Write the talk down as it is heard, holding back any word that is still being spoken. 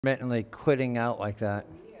Intermittently quitting out like that.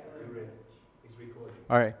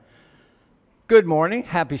 All right. Good morning.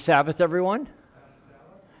 Happy Sabbath, everyone.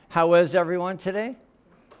 How is everyone today?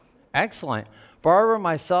 Excellent. Barbara,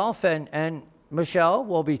 myself, and Michelle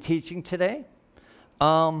will be teaching today.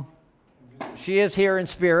 She is here in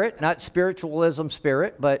spirit, not spiritualism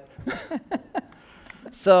spirit, but...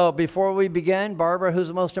 So before we begin, Barbara, who's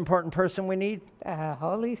the most important person we need? The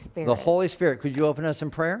Holy Spirit. The Holy Spirit. Could you open us in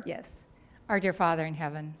prayer? Yes. Our dear Father in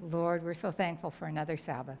heaven, Lord, we're so thankful for another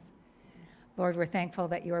Sabbath. Lord, we're thankful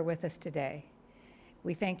that you are with us today.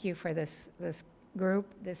 We thank you for this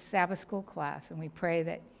group, this Sabbath school class, and we pray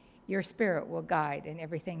that your Spirit will guide in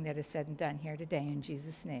everything that is said and done here today. In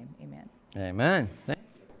Jesus' name, amen. Amen.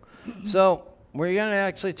 So we're going to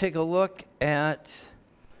actually take a look at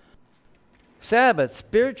Sabbath,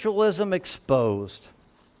 Spiritualism Exposed.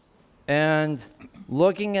 And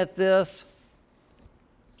looking at this,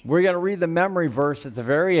 we're going to read the memory verse at the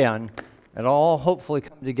very end. It'll all hopefully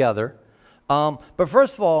come together. But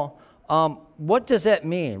first of all, what does that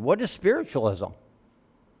mean? What is spiritualism?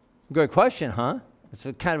 Good question, huh? It's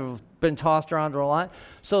kind of been tossed around a lot.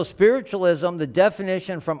 So spiritualism, the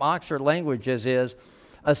definition from Oxford Languages is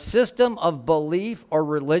a system of belief or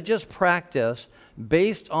religious practice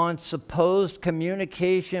based on supposed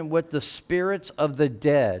communication with the spirits of the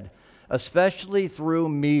dead, especially through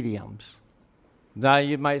mediums. Now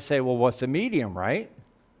you might say, well, what's a medium, right?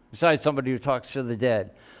 Besides somebody who talks to the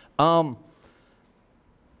dead. I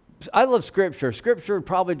love Scripture. Scripture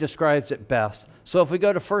probably describes it best. So if we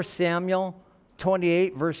go to 1 Samuel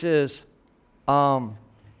 28, verses 3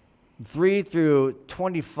 through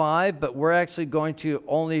 25, but we're actually going to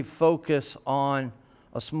only focus on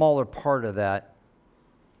a smaller part of that.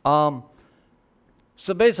 So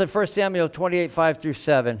basically 1 Samuel 28, 5 through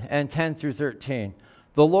 7 and 10 through 13.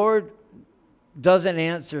 The Lord doesn't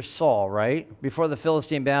answer Saul, right? Before the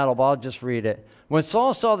Philistine battle, but I'll just read it. When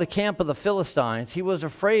Saul saw the camp of the Philistines, he was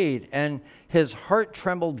afraid, and his heart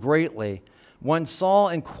trembled greatly. When Saul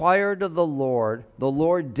inquired of the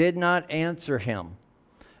Lord did not answer him,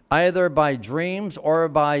 either by dreams or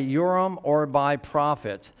by Urim or by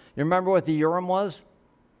prophets. You remember what the Urim was?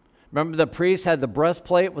 Remember the priest had the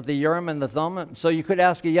breastplate with the Urim and the Thummim? So you could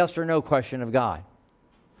ask a yes or no question of God.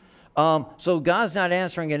 So God's not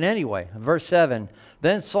answering it anyway. Verse 7,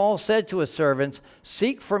 then Saul said to his servants,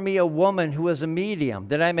 seek for me a woman who is a medium,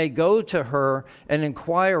 that I may go to her and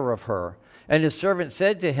inquire of her. And his servant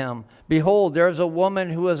said to him, behold, there is a woman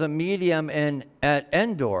who is a medium at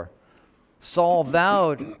Endor. Saul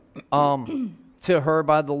vowed to her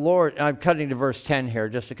by the Lord. I'm cutting to verse 10 here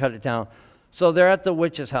just to cut it down. So they're at the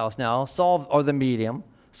witch's house now, Saul, or the medium.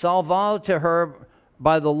 Saul vowed to her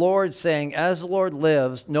by the Lord, saying, as the Lord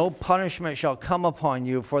lives, no punishment shall come upon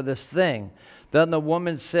you for this thing. Then the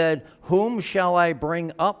woman said, whom shall I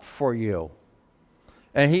bring up for you?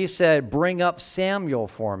 And he said, bring up Samuel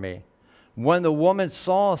for me. When the woman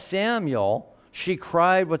saw Samuel, she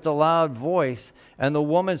cried with a loud voice, and the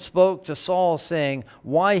woman spoke to Saul, saying,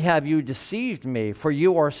 why have you deceived me? For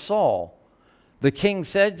you are Saul. The king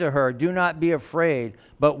said to her, do not be afraid,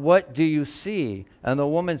 but what do you see? And the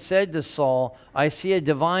woman said to Saul, I see a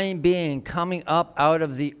divine being coming up out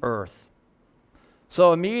of the earth.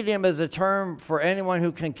 So a medium is a term for anyone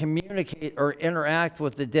who can communicate or interact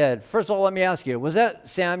with the dead. First of all, let me ask you, was that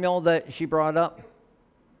Samuel that she brought up?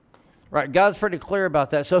 Right, God's pretty clear about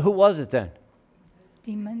that. So who was it then?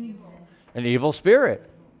 Demons. An evil spirit,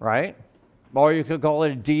 right? Or you could call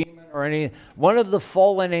it a demon or one of the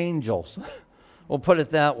fallen angels. We'll put it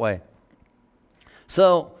that way.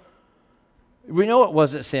 So we know it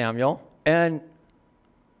wasn't Samuel. And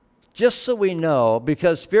just so we know,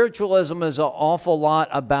 because spiritualism is an awful lot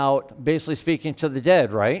about basically speaking to the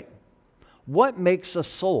dead, right? What makes a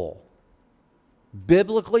soul?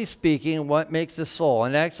 Biblically speaking, what makes a soul?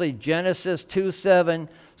 And actually Genesis 2:7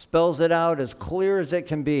 spells it out as clear as it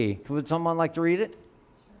can be. Would someone like to read it?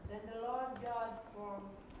 Then the Lord God formed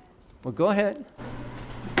man. Well, go ahead.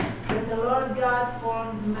 Then the Lord God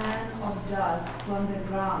formed man of dust from the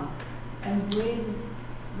ground and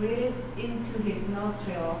breathed into his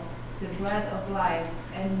nostril the breath of life,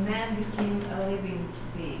 and man became a living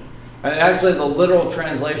being. And actually the literal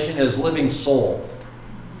translation is living soul.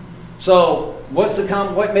 So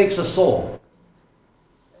what makes a soul?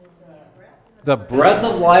 The breath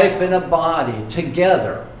of life in a body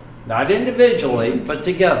together. Not individually, but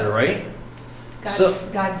together, right? God's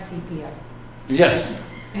CPR. Yes.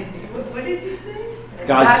 What did you say?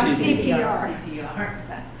 God's CPR.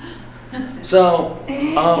 So,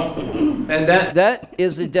 and that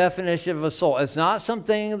is the definition of a soul. It's not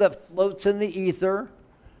something that floats in the ether.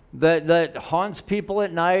 that haunts people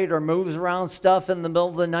at night or moves around stuff in the middle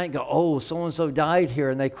of the night and go, oh, so-and-so died here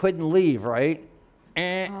and they couldn't leave, right?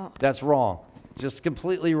 That's wrong. Just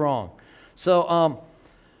completely wrong. So,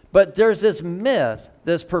 but there's this myth,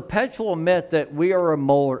 this perpetual myth that we are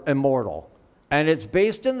immortal. And it's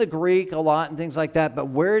based in the Greek a lot and things like that, but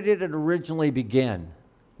where did it originally begin?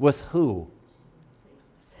 With who?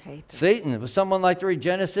 Satan. Would someone like to read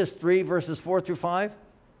Genesis 3, verses 4 through 5?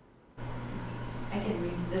 I can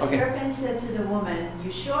read. The serpent said to the woman, "You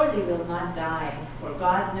surely will not die, for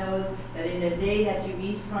God knows that in the day that you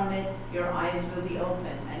eat from it, your eyes will be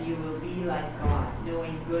opened, and you will be like God,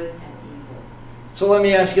 knowing good and evil." So let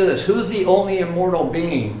me ask you this. Who's the only immortal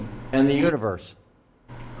being in the universe?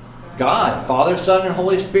 God, Father, Son, and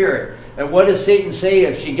Holy Spirit. And what does Satan say?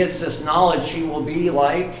 If she gets this knowledge, she will be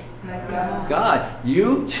like God.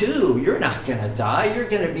 You too, you're not going to die. You're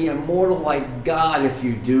going to be immortal like God if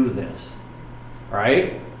you do this.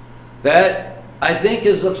 Right? That, I think,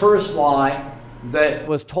 is the first lie that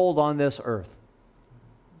was told on this earth.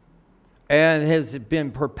 And has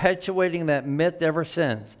been perpetuating that myth ever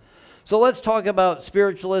since. So let's talk about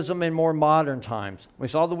spiritualism in more modern times. We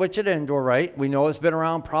saw the witch at Endor, right? We know it's been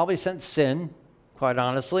around probably since sin, quite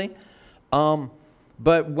honestly.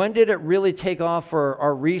 But when did it really take off for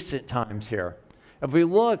our recent times here? If we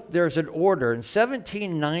look, there's an order. In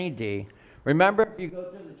 1790, remember, if you go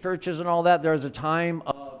through the churches and all that, there was a time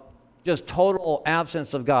of just total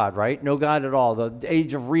absence of God, right? No God at all, the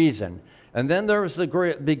age of reason. And then there was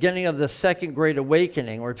the beginning of the Second Great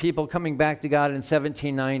Awakening, where people coming back to God in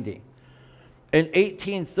 1790. In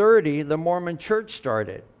 1830, the Mormon Church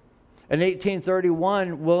started. In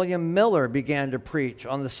 1831, William Miller began to preach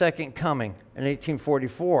on the Second Coming in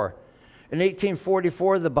 1844. In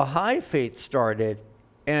 1844, the Baha'i faith started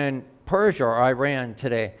in Persia, or Iran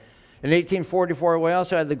today. In 1844, we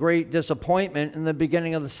also had the Great Disappointment in the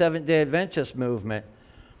beginning of the Seventh-day Adventist movement.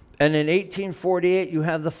 And in 1848, you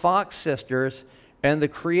have the Fox sisters and the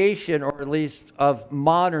creation, or at least of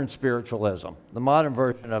modern spiritualism, the modern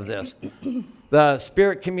version of this. The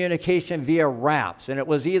spirit communication via raps. And it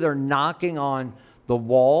was either knocking on the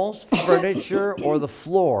walls, furniture, or the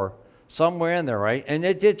floor, somewhere in there, right? And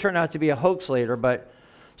it did turn out to be a hoax later. But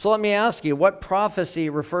so let me ask you, what prophecy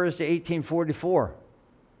refers to 1844?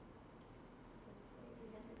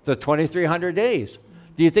 The 2300 days.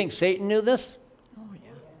 Do you think Satan knew this?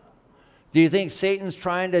 Do you think Satan's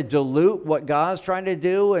trying to dilute what God's trying to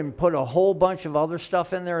do and put a whole bunch of other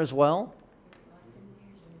stuff in there as well?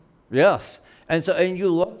 Yes. And so, and you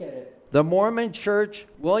look at it, the Mormon Church,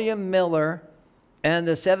 William Miller, and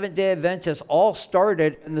the Seventh-day Adventists all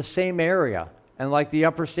started in the same area. And like the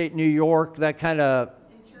upper state New York, that kind of...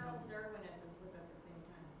 And Charles Darwin was at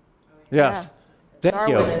the same time. Yes. Thank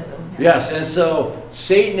Darwinism. you. Yes, and so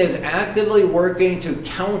Satan is actively working to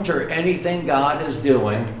counter anything God is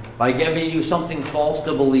doing by giving you something false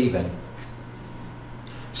to believe in.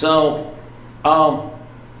 So,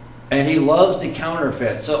 and he loves to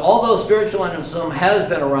counterfeit. So although spiritualism has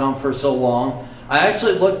been around for so long, I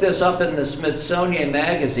actually looked this up in the Smithsonian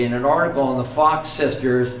Magazine, an article on the Fox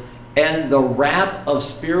sisters and the rap of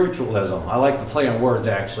spiritualism. I like to play on words,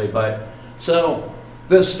 actually. But so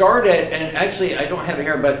this started, and actually I don't have it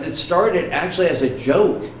here, but it started actually as a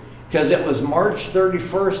joke, because it was March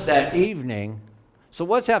 31st that evening. So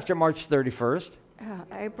what's after March 31st?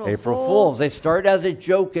 April Fools. They started as a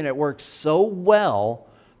joke, and it worked so well,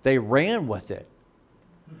 they ran with it.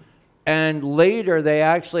 And later, they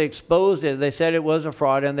actually exposed it. They said it was a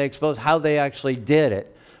fraud, and they exposed how they actually did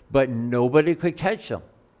it. But nobody could catch them.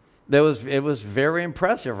 It was very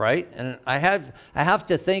impressive, right? And I have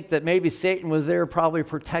to think that maybe Satan was there probably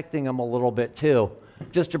protecting them a little bit too,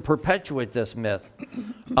 just to perpetuate this myth.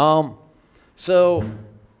 And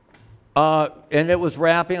it was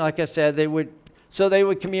rapping, like I said, they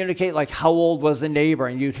would communicate like how old was the neighbor,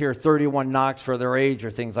 and you'd hear 31 knocks for their age or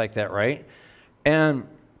things like that, right? And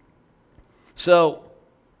so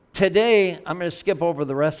today, I'm going to skip over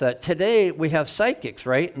the rest of that. Today, we have psychics,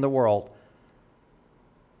 right, in the world.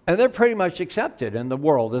 And they're pretty much accepted in the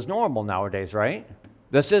world as normal nowadays, right?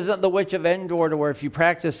 This isn't the witch of Endor, to where if you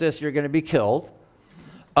practice this, you're going to be killed.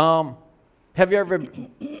 Have you ever,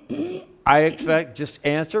 I expect, just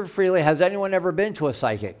answer freely, has anyone ever been to a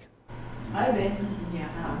psychic? I've been.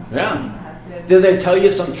 Yeah. Did they tell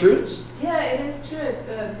you some truths? Yeah, it is true.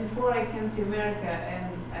 Before I came to America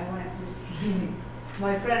and I went to see,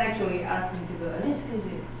 my friend actually asked me to go,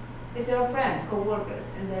 it's your friend,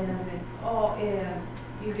 co-workers. And then I said, oh, yeah,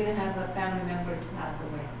 you're going to have a family members pass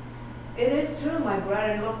away. It is true, my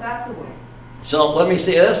brother-in-law passed away. So let me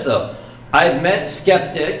say this though. I've met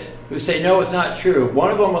skeptics who say, no, it's not true.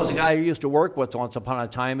 One of them was a guy who used to work with once upon a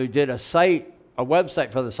time who did a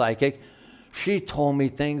website for the psychic. She told me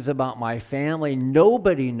things about my family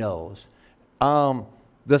nobody knows.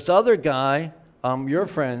 This other guy, your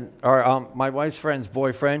friend, or my wife's friend's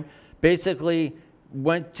boyfriend, basically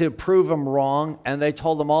went to prove him wrong, and they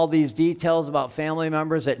told him all these details about family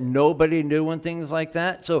members that nobody knew and things like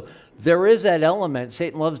that. So there is that element.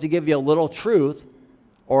 Satan loves to give you a little truth,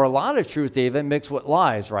 or a lot of truth even, mixed with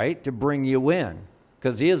lies, right, to bring you in,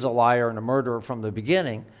 because he is a liar and a murderer from the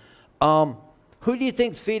beginning. Who do you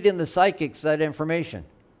think's feeding the psychics that information?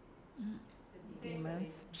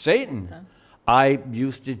 Satan. I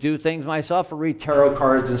used to do things myself, read tarot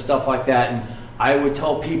cards and stuff like that, and I would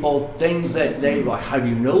tell people things that they like, how do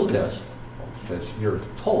you know this? Because you're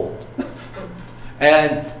told.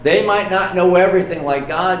 And they might not know everything like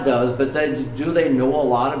God does, but do they know a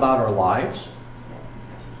lot about our lives?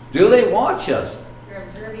 Do they watch us? You're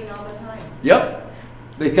observing all the time. Yep.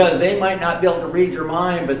 Because they might not be able to read your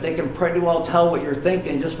mind, but they can pretty well tell what you're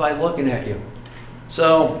thinking just by looking at you.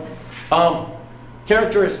 So,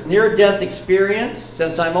 characteristics, near-death experience.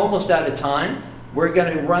 Since I'm almost out of time, we're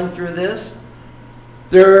going to run through this.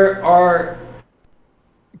 There are,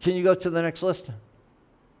 can you go to the next list?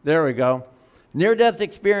 There we go. Near-death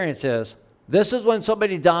experiences. This is when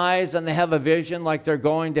somebody dies and they have a vision like they're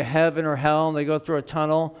going to heaven or hell and they go through a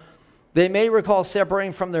tunnel. They may recall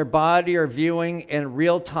separating from their body or viewing in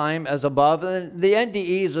real time as above. And the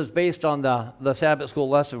NDEs is based on the Sabbath school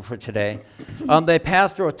lesson for today. They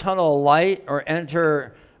pass through a tunnel of light or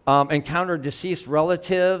encounter deceased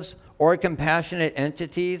relatives or compassionate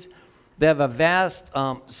entities. They have a vast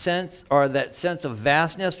sense, or that sense of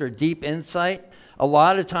vastness or deep insight. A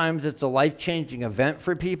lot of times it's a life-changing event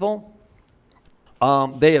for people.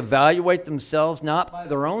 They evaluate themselves not by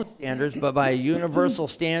their own standards, but by a universal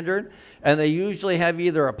standard, and they usually have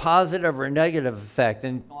either a positive or a negative effect.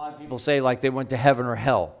 And a lot of people say like they went to heaven or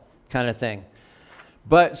hell kind of thing.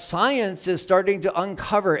 But science is starting to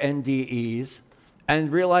uncover NDEs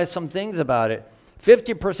and realize some things about it.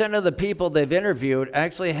 50% of the people they've interviewed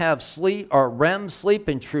actually have sleep or REM sleep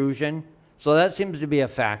intrusion, so that seems to be a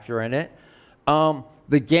factor in it.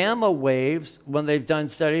 The gamma waves, when they've done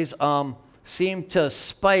studies, seem to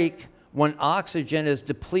spike when oxygen is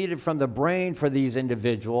depleted from the brain for these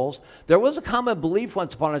individuals. There was a common belief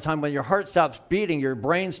once upon a time when your heart stops beating, your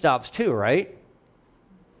brain stops too, right?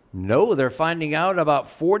 No, they're finding out about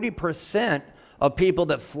 40% of people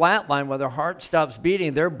that flatline when their heart stops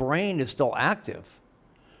beating, their brain is still active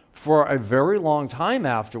for a very long time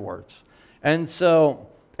afterwards. And so,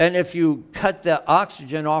 and if you cut the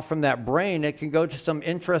oxygen off from that brain, it can go to some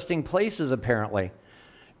interesting places apparently.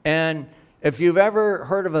 And if you've ever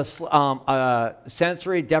heard of a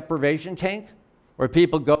sensory deprivation tank, where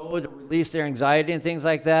people go to release their anxiety and things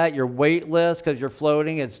like that, you're weightless because you're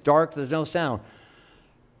floating, it's dark, there's no sound.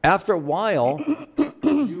 After a while,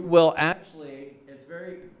 you will actually, it's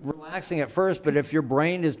very relaxing at first, but if your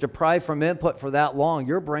brain is deprived from input for that long,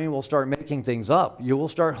 your brain will start making things up. You will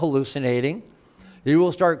start hallucinating. You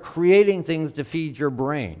will start creating things to feed your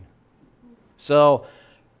brain. So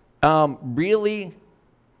really,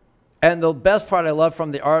 and the best part I love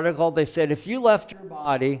from the article, they said, if you left your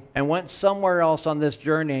body and went somewhere else on this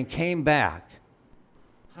journey and came back,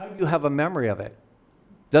 how do you have a memory of it?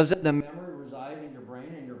 Does the memory reside in your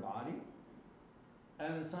brain and your body?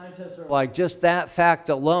 And the scientists are like, just that fact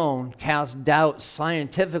alone casts doubt,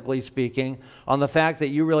 scientifically speaking, on the fact that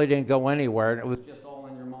you really didn't go anywhere and it was just all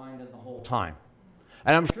in your mind the whole time.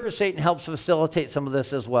 And I'm sure Satan helps facilitate some of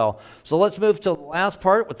this as well. So let's move to the last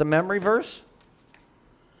part with the memory verse.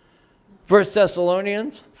 1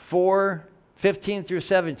 Thessalonians 4:15 through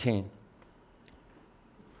 17.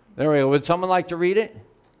 There we go. Would someone like to read it?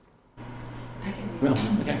 I can read.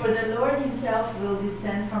 No. Okay. For the Lord himself will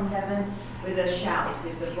descend from heaven with a shout,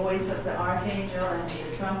 with the voice of the archangel and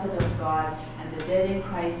with the trumpet of God, and the dead in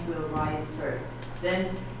Christ will rise first.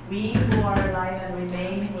 Then we who are alive and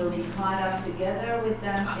remain will be caught up together with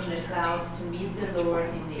them in the clouds to meet the Lord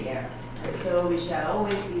in the air. And so we shall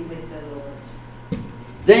always be with the Lord.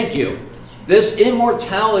 Thank you. This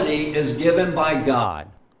immortality is given by God.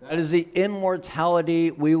 That is the immortality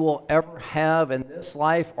we will ever have in this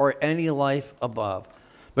life or any life above.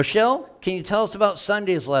 Michelle, can you tell us about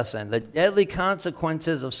Sunday's lesson, the deadly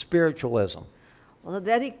consequences of spiritualism? Well,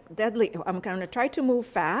 the deadly, I'm going to try to move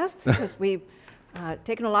fast because we've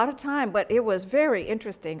taken a lot of time, but it was very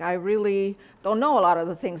interesting. I really don't know a lot of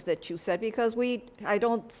the things that you said because I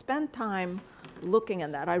don't spend time looking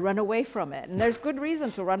at that. I run away from it, and there's good reason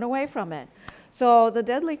to run away from it. So the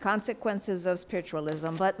deadly consequences of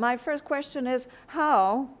spiritualism. But my first question is,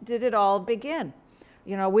 how did it all begin?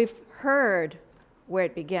 You know, we've heard where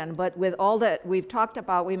it began, but with all that we've talked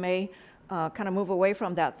about, we may kind of move away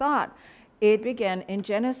from that thought. It began in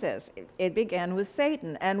Genesis. It began with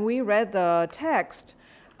Satan. And we read the text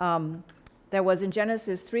that was in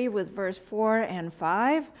Genesis 3 with verse 4 and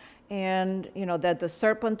 5. And, you know, that the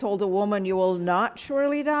serpent told the woman, "You will not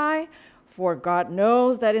surely die, for God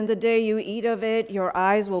knows that in the day you eat of it, your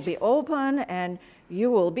eyes will be open, and you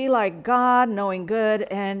will be like God, knowing good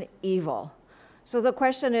and evil." So the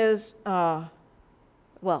question is,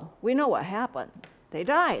 well, we know what happened. They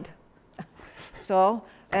died. So,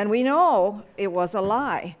 and we know it was a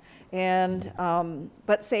lie. And,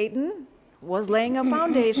 but Satan was laying a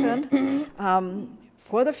foundation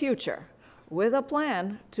for the future with a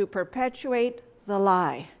plan to perpetuate the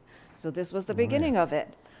lie. So this was the beginning of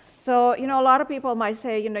it. So, you know, a lot of people might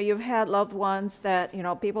say, you know, you've had loved ones that, you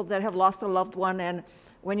know, people that have lost a loved one, and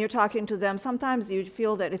when you're talking to them, sometimes you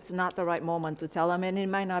feel that it's not the right moment to tell them, and it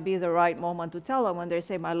might not be the right moment to tell them when they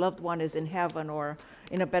say, my loved one is in heaven or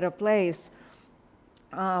in a better place.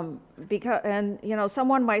 And, you know,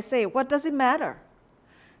 someone might say, what does it matter?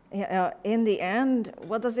 In the end,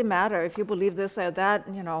 what does it matter if you believe this or that?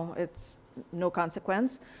 You know, it's no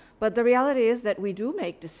consequence. But the reality is that we do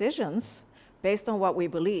make decisions based on what we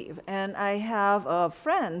believe. And I have a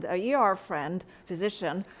friend, a ER friend,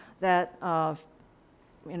 physician, that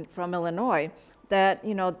from Illinois, that,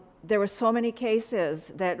 you know, there were so many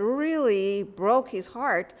cases that really broke his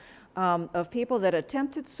heart of people that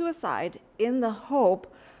attempted suicide in the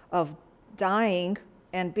hope of dying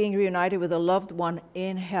and being reunited with a loved one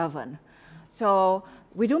in heaven. So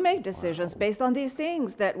we do make decisions based on these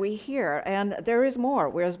things that we hear, and there is more.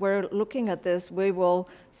 Whereas we're looking at this, we will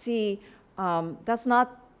see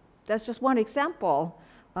that's just one example.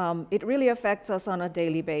 It really affects us on a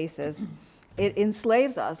daily basis. It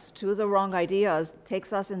enslaves us to the wrong ideas,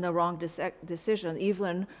 takes us in the wrong decision,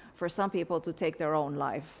 even for some people to take their own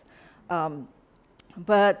life.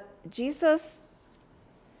 But Jesus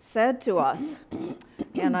said to us,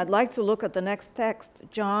 and I'd like to look at the next text,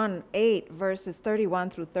 John 8, verses 31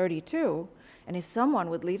 through 32. And if someone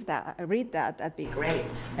would read that, that'd be great.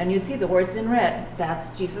 And you see the words in red.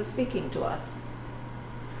 That's Jesus speaking to us.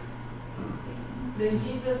 Then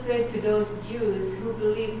Jesus said to those Jews who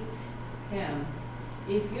believed him,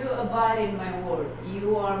 "If you abide in my word,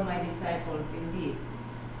 you are my disciples indeed,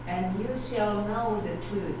 and you shall know the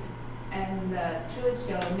truth, and the truth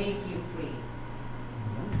shall make you free."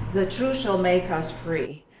 The truth shall make us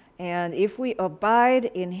free. And if we abide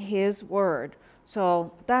in his word,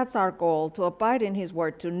 so that's our goal, to abide in his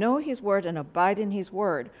word, to know his word and abide in his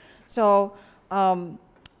word. So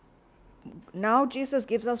now Jesus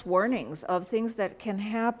gives us warnings of things that can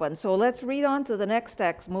happen. So let's read on to the next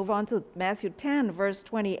text, move on to Matthew 10, verse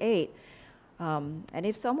 28. And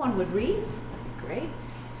if someone would read, great.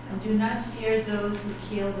 And do not fear those who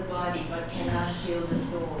kill the body, but cannot kill the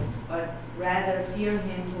soul, but rather fear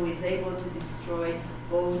him who is able to destroy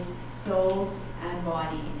both soul and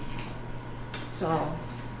body in hell. So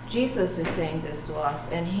Jesus is saying this to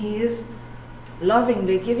us, and he is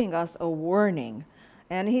lovingly giving us a warning.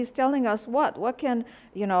 And he's telling us what? What can,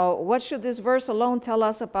 you know, what should this verse alone tell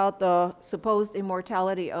us about the supposed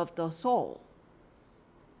immortality of the soul?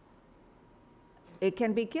 It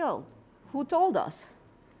can be killed. Who told us?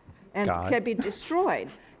 And God. Can be destroyed.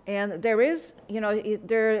 And there is, you know,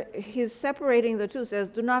 he's separating the two, says,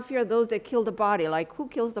 do not fear those that kill the body. Like, who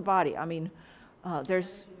kills the body? I mean,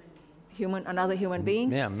 there's another human being.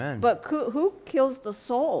 Yeah, man. But who kills the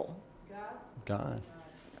soul? God.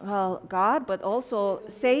 Well, God, but also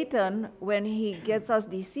Satan, when he gets us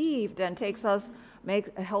deceived and takes us,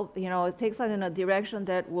 takes us in a direction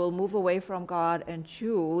that will move away from God and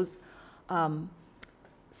choose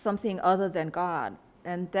something other than God.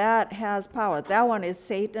 And that has power. That one is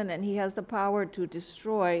Satan, and he has the power to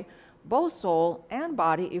destroy both soul and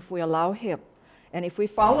body if we allow him and if we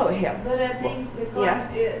follow him. But I think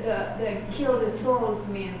the kill the souls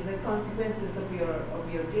mean the consequences of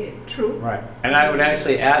your deed. True. Right. And I would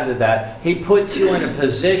actually add to that, he puts you in a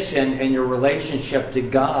position in your relationship to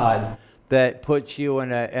God that puts you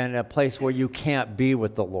in a place where you can't be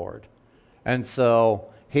with the Lord. And so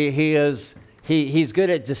He's good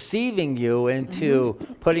at deceiving you into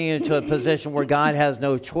putting you into a position where God has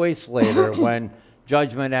no choice later when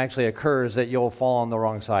judgment actually occurs, that you'll fall on the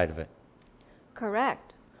wrong side of it.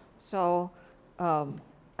 Correct. So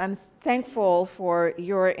I'm thankful for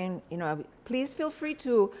your, please feel free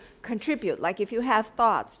to contribute. Like if you have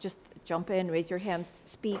thoughts, just jump in, raise your hand,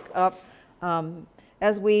 speak up.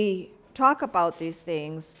 As we talk about these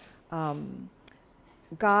things,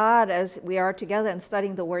 God, as we are together and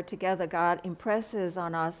studying the Word together, God impresses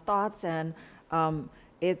on us thoughts, and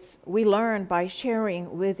we learn by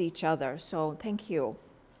sharing with each other. So thank you.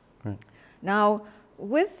 Right. Now,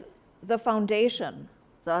 with the foundation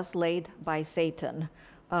thus laid by Satan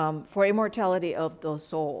for immortality of the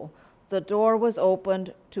soul, the door was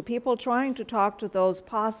opened to people trying to talk to those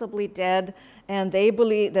possibly dead, and they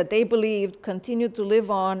believed continued to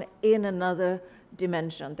live on in another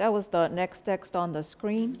dimension. That was the next text on the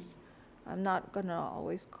screen. I'm not going to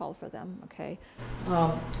always call for them, okay?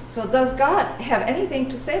 So does God have anything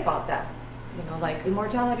to say about that? You know, like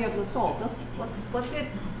immortality of the soul. What did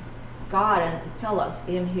God tell us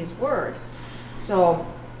in His Word? So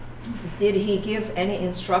did He give any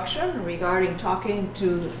instruction regarding talking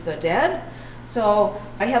to the dead? So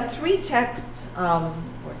I have three texts, or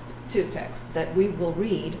two texts that we will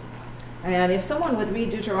read. And if someone would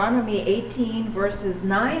read Deuteronomy 18, verses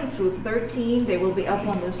 9 through 13, they will be up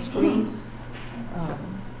on the screen.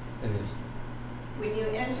 It is. When you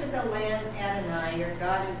enter the land Adonai, your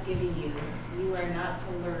God is giving you, you are not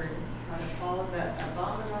to learn how to follow the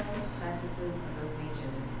abominable practices of those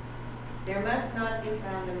nations. There must not be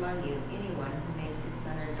found among you anyone who makes his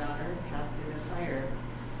son or daughter pass through the fire,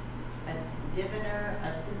 a diviner,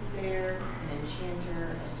 a soothsayer, an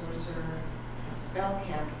enchanter, a sorcerer, a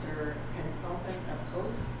spellcaster, consultant of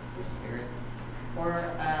ghosts or spirits, or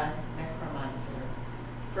a necromancer.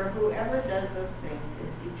 For whoever does those things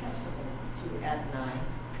is detestable to Adonai,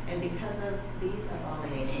 and because of these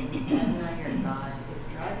abominations, Adonai your God is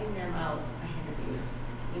driving them out ahead of you.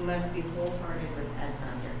 You must be wholehearted with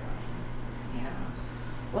Adonai your God. Yeah.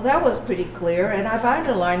 Well, that was pretty clear, and I've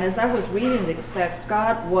underlined as I was reading this text,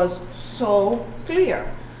 God was so clear.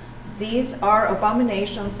 These are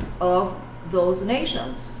abominations of those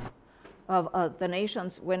nations, of the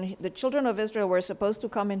nations. When the children of Israel were supposed to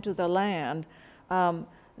come into the land,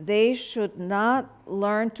 they should not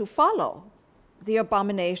learn to follow the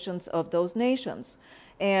abominations of those nations.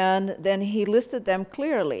 And then he listed them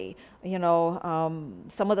clearly, you know,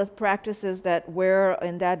 some of the practices that were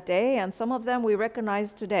in that day, and some of them we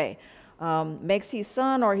recognize today. Makes his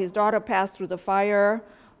son or his daughter pass through the fire,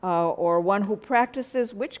 or one who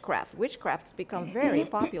practices witchcraft. Witchcraft's become very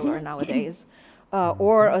popular nowadays.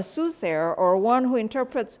 Or a soothsayer, or one who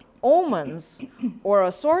interprets omens, or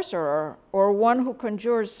a sorcerer, or one who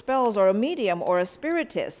conjures spells, or a medium, or a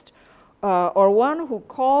spiritist, or one who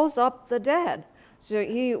calls up the dead. So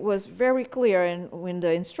he was very clear in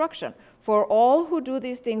the instruction. For all who do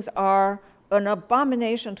these things are an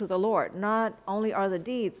abomination to the Lord. Not only are the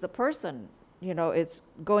deeds, the person, you know, it's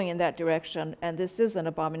going in that direction, and this is an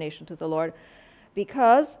abomination to the Lord,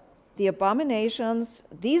 because the abominations,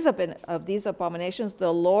 these abominations,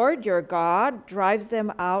 the Lord your God drives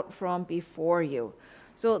them out from before you.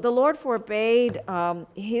 So the Lord forbade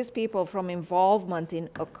his people from involvement in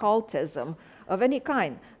occultism of any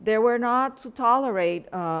kind. They were not to tolerate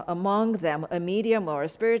among them a medium or a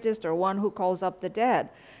spiritist or one who calls up the dead.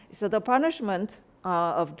 So the punishment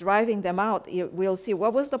of driving them out, we'll see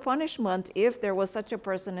what was the punishment if there was such a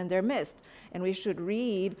person in their midst. And we should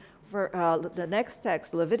read for the next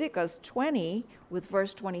text, Leviticus 20 with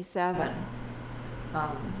verse 27.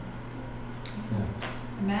 A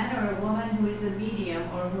man or a woman who is a medium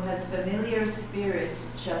or who has familiar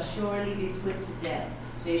spirits shall surely be put to death.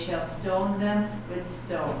 They shall stone them with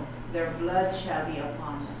stones. Their blood shall be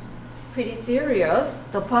upon them. Pretty serious.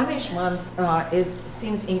 The punishment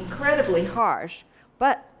seems incredibly harsh,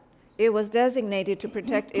 but it was designated to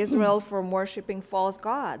protect Israel from worshiping false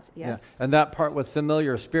gods. Yes. Yeah. And that part with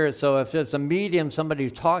familiar spirits. So if it's a medium, somebody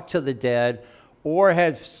who talked to the dead, or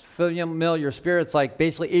had familiar spirits, like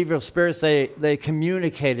basically evil spirits they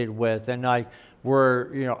communicated with, and like were,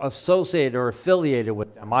 you know, associated or affiliated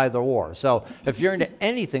with them, either or. So if you're into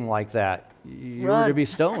anything like that, you're to be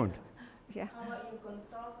stoned. Yeah. How about you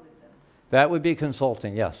consult with them? That would be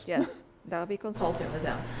consulting, yes. Yes, that would be consulting with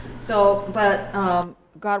them. So, but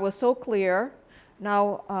God was so clear.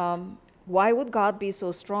 Now, why would God be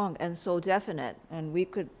so strong and so definite? And we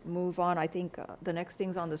could move on. I think the next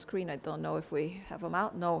thing's on the screen. I don't know if we have them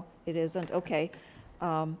out. No, it isn't. Okay.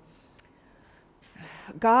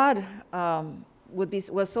 God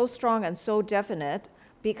was so strong and so definite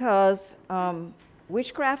because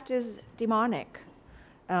witchcraft is demonic.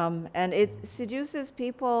 And it seduces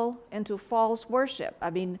people into false worship.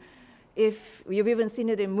 I mean, if you've even seen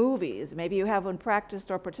it in movies, maybe you haven't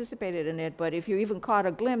practiced or participated in it, but if you even caught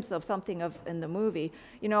a glimpse of something in the movie,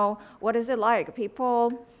 you know, what is it like?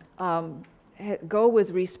 People go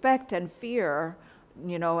with respect and fear,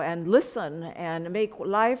 you know, and listen and make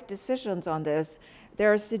life decisions on this.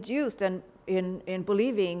 They're seduced, and in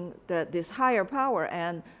believing that this higher power,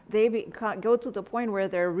 and they go to the point where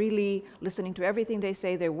they're really listening to everything they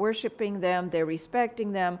say, they're worshiping them, they're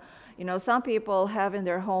respecting them. You know, some people have in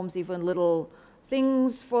their homes even little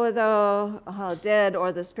things for the dead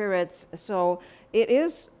or the spirits. So it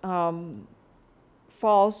is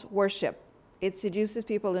false worship. It seduces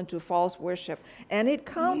people into false worship, and it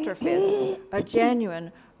counterfeits a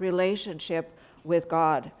genuine relationship with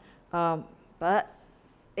God. But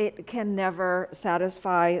it can never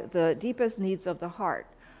satisfy the deepest needs of the heart.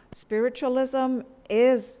 Spiritualism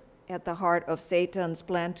is at the heart of Satan's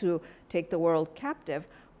plan to take the world captive,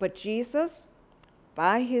 but Jesus,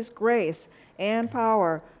 by his grace and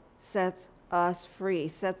power, sets us free,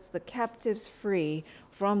 sets the captives free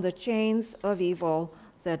from the chains of evil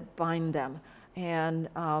that bind them. And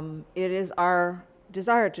it is our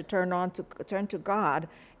desire to turn to God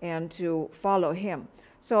and to follow him.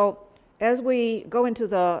 So as we go into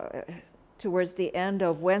towards the end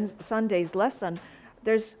of Sunday's lesson,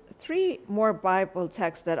 there's 3 more Bible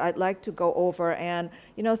texts that I'd like to go over, and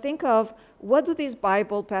think of what do these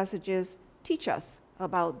Bible passages teach us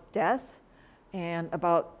about death and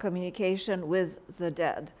about communication with the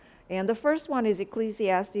dead. And the first one is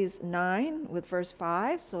Ecclesiastes 9 with verse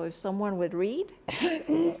 5. So if someone would read.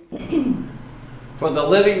 For the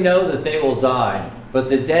living know that they will die, but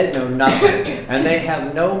the dead know nothing, and they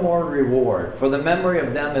have no more reward, for the memory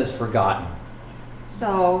of them is forgotten.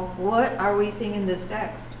 So what are we seeing in this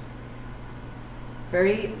text?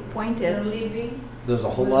 Very pointed. The living. There's a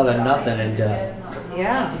whole lot of nothing in death.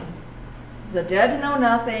 Yeah. The dead know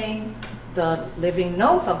nothing, the living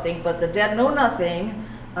know something, but the dead know nothing,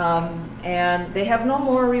 and they have no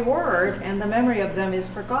more reward, and the memory of them is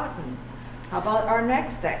forgotten. How about our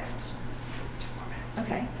next text?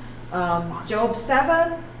 Okay. Job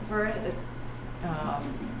 7, verse.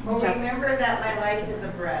 Remember that my life is a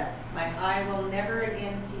breath. My eye will never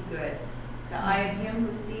again see good. The eye of him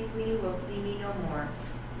who sees me will see me no more.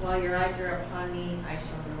 While your eyes are upon me, I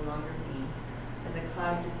shall no longer be. As a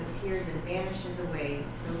cloud disappears and vanishes away,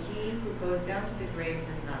 so he who goes down to the grave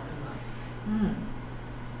does not come up.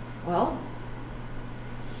 Well,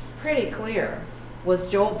 pretty clear. Was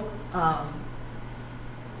Job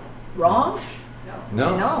wrong?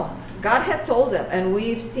 No. No. God had told him, and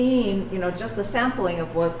we've seen, just a sampling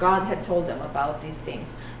of what God had told him about these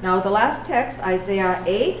things. Now, the last text, Isaiah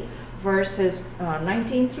 8, verses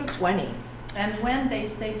 19 through 20. And when they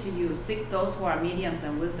say to you, seek those who are mediums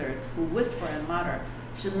and wizards, who whisper and mutter,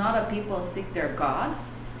 should not a people seek their God?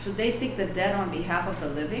 Should they seek the dead on behalf of the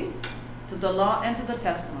living? To the law and to the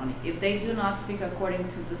testimony, if they do not speak according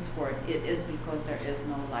to this word, it is because there is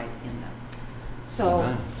no light in them.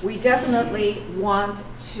 So we definitely want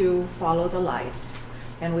to follow the light,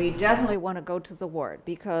 and we definitely want to go to the Word,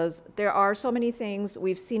 because there are so many things.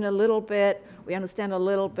 We've seen a little bit, we understand a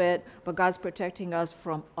little bit, but God's protecting us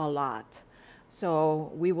from a lot.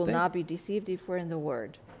 So we will not be deceived if we're in the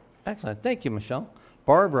Word. Excellent. Thank you, Michelle.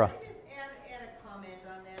 Barbara. Can I just add a comment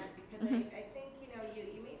on that? Because I think,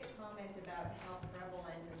 you made a comment about how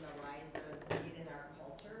prevalent in the rise of greed in our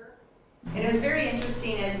culture. And it was very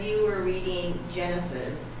interesting as you were reading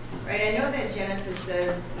Genesis, right? I know that Genesis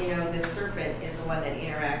says, the serpent is the one that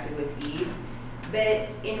interacted with Eve. But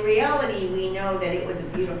in reality, we know that it was a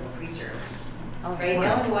beautiful creature, right? Wow.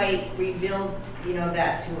 Ellen White reveals,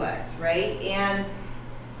 that to us, right? And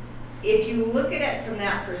if you look at it from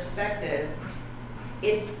that perspective,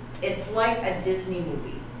 it's like a Disney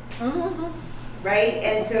movie, right?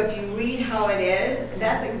 And so if you read how it is,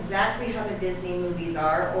 that's exactly how the Disney movies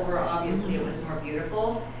are. Overall, obviously, it was more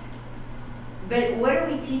beautiful. But what are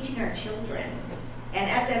we teaching our children? And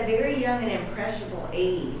at that very young and impressionable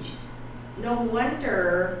age, no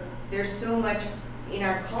wonder there's so much in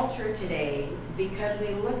our culture today, because we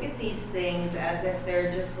look at these things as if they're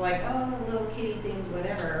just like, oh, little kitty things,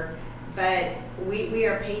 whatever. But we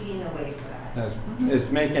are paving the way for that. It's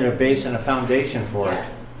making a base and a foundation for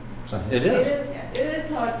Yes. it. So it is. It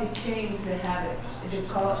is hard to change the habit,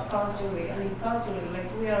 culturally. Culturally, like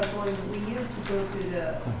we used to go to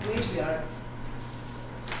the graveyard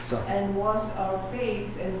and wash our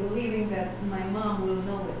face and believing that my mom will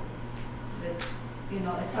know it. That,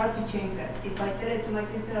 it's hard to change that. If I said it to my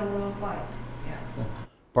sister, I will fight. Yeah.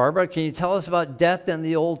 Barbara, can you tell us about death in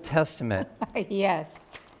the Old Testament? Yes.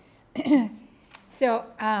 So,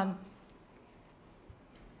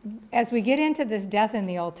 as we get into this death in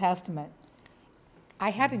the Old Testament,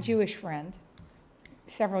 I had a Jewish friend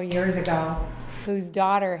several years ago whose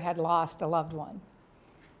daughter had lost a loved one.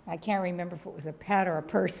 I can't remember if it was a pet or a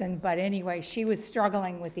person, but anyway, she was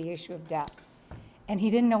struggling with the issue of death. And he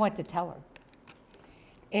didn't know what to tell her.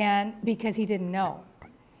 And because he didn't know.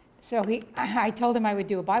 So I told him I would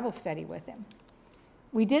do a Bible study with him.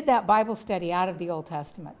 We did that Bible study out of the Old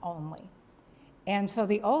Testament only. And so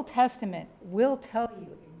the Old Testament will tell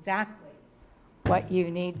you exactly what you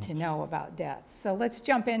need to know about death. So let's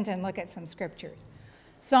jump in and look at some scriptures.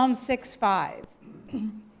 Psalm 6:5.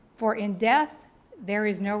 For in death there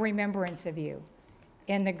is no remembrance of you.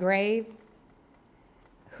 In the grave,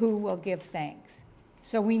 who will give thanks?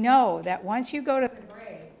 So we know that once you go to the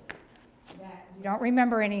grave, that you don't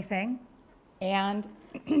remember anything, and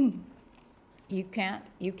you can't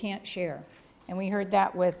share. And we heard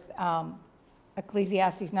that with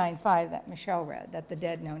Ecclesiastes 9:5 that Michelle read, that the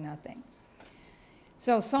dead know nothing.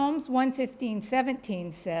 So Psalms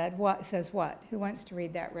 115:17 says what? Who wants to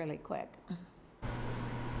read that really quick?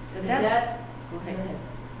 The dead, Go ahead.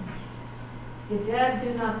 the dead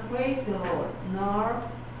do not praise the Lord, nor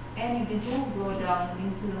any who go down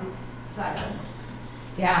into silence.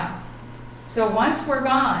 Yeah. So once we're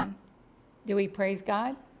gone, do we praise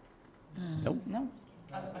God? Nope. No.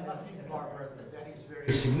 I think, Barbara, that is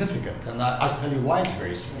very significant, and I'll tell you why it's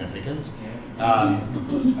very significant.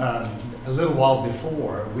 A little while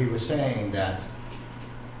before, we were saying that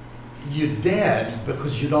you're dead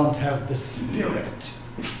because you don't have the Spirit.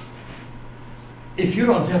 If you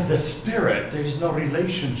don't have the Spirit, there is no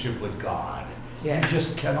relationship with God. Yeah. You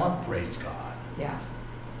just cannot praise God. Yeah.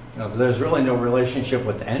 No, but there's really no relationship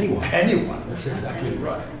with anyone. Anyone, that's exactly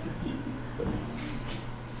right.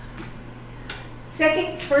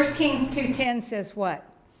 1 Kings 2:10 says what?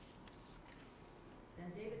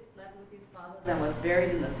 And David slept with his fathers and was buried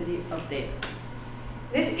in the city of David.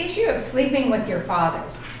 This issue of sleeping with your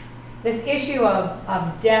fathers, this issue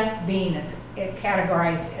of death being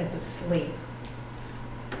categorized as a sleep.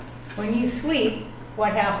 When you sleep,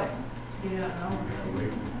 what happens? You don't know.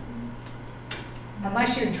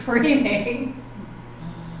 Unless you're dreaming,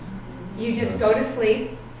 you just go to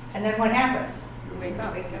sleep, and then what happens? You wake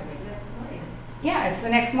up the next morning. Yeah, it's the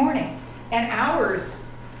next morning. And hours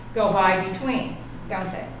go by between, don't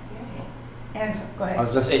they? And so, go I ahead.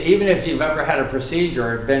 was going to say, even if you've ever had a procedure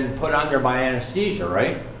or been put under by anesthesia,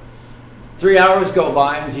 right? 3 hours go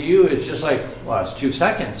by, and to you, it's just like, well, it's 2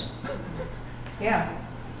 seconds. Yeah.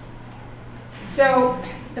 So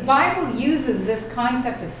the Bible uses this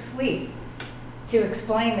concept of sleep to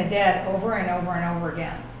explain the dead over and over and over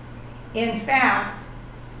again. In fact,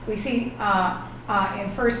 we see in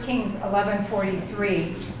 1 Kings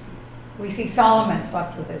 11:43, we see Solomon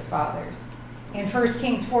slept with his fathers. In 1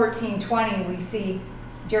 Kings 14:20, we see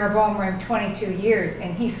Jeroboam reigned 22 years,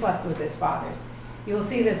 and he slept with his fathers. You will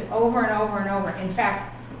see this over and over and over. In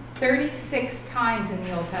fact, 36 times in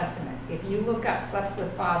the Old Testament, if you look up slept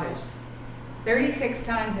with fathers, 36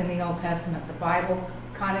 times in the Old Testament, the Bible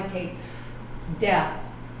connotates death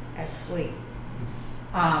as sleep.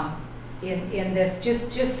 In this,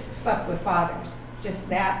 just slept with fathers, just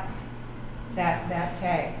that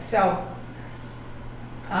tag. So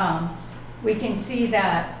we can see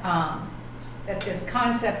that that this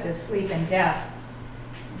concept of sleep and death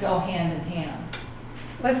go hand in hand.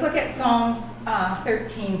 Let's look at Psalms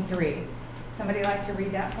 13:3. Somebody like to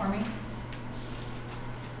read that for me?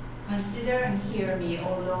 Consider and hear me,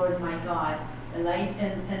 O Lord my God.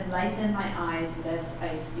 Enlighten my eyes, lest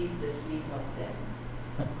I sleep the sleep of death.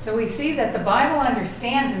 So we see that the Bible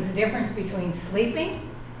understands this difference between sleeping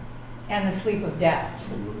and the sleep of death.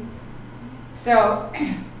 So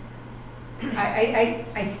I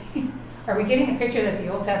think, are we getting a picture that the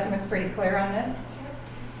Old Testament's pretty clear on this?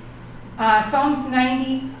 Psalms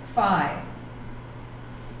 95.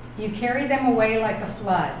 You carry them away like a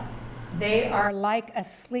flood. They are like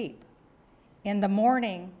asleep. In the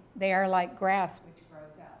morning, they are like grass which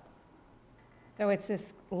grows up. So it's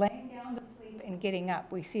this laying down to sleep and getting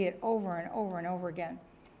up. We see it over and over and over again.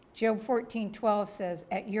 Job 14:12 says,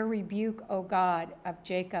 at your rebuke, O God of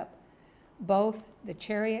Jacob, both the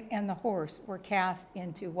chariot and the horse were cast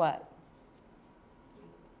into what?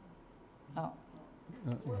 Oh.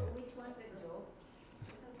 Which one is it, Job?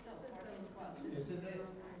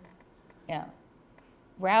 Yeah.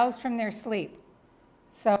 Roused from their sleep.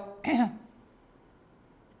 So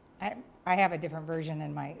I have a different version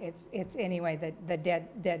in my, it's anyway, the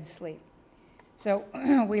dead sleep. So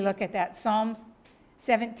we look at that. Psalms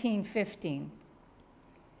 17:15.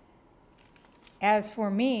 As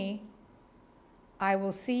for me, I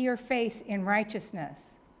will see your face in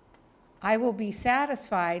righteousness. I will be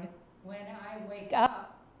satisfied when I wake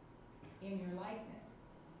up in your likeness.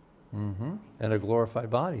 Mm-hmm. And a glorified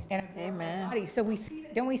body. And a glorified Amen. body. So we see,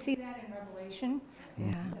 don't we see that in Revelation?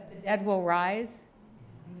 Yeah. That the dead will rise,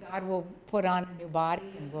 and God will put on a new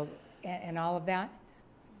body, and all of that.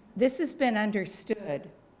 This has been understood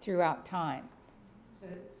throughout time. So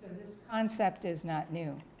this concept is not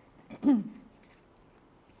new.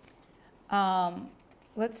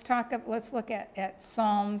 Let's look at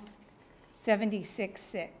Psalms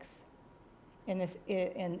 76:6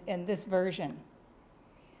 in this version,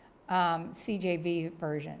 CJV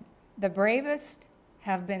version. The bravest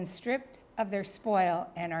have been stripped of their spoil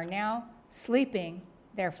and are now sleeping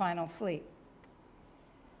their final sleep.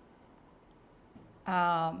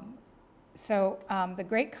 The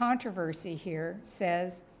great controversy here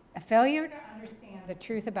says, a failure to understand the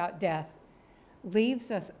truth about death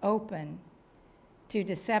leaves us open to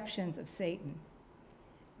deceptions of Satan.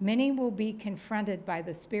 Many will be confronted by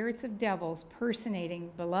the spirits of devils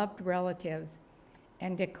personating beloved relatives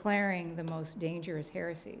and declaring the most dangerous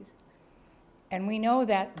heresies. And we know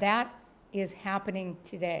that that is happening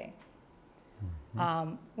today.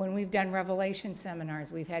 When we've done Revelation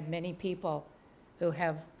seminars, we've had many people who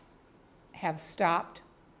have stopped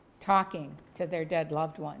talking to their dead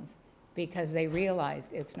loved ones because they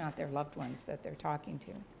realized it's not their loved ones that they're talking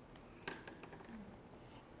to.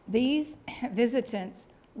 These visitants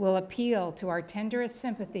will appeal to our tenderest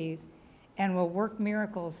sympathies and will work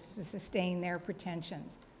miracles to sustain their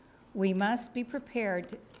pretensions. We must be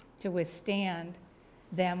prepared to withstand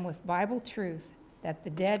them with Bible truth that the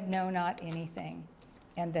dead know not anything,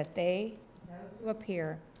 and that those who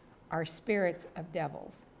appear, are spirits of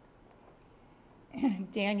devils.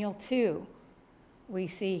 Daniel 2, we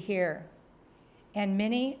see here, and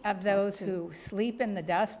many of those who sleep in the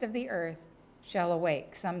dust of the earth shall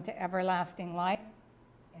awake, some to everlasting life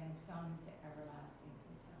and some to everlasting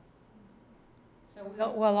contempt.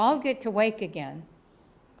 So we'll all get to wake again.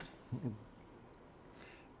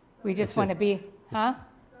 We just want to be, huh?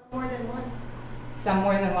 Some more than once. Some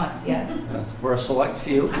more than once, yes. For a select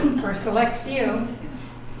few. For a select few.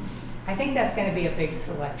 I think that's going to be a big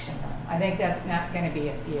selection, though. I think that's not going to be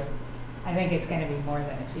a few. I think it's going to be more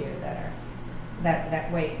than a few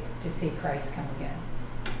that wait to see Christ come again.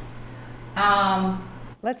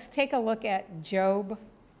 Let's take a look at Job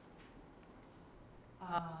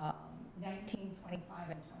 19, 25,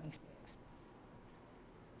 and 26.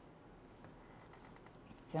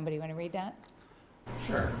 Somebody want to read that?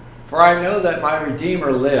 Sure. For I know that my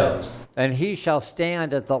Redeemer lives, and he shall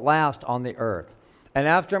stand at the last on the earth. And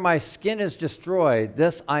after my skin is destroyed,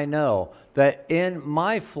 this I know, that in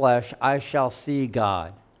my flesh I shall see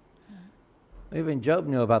God. Even Job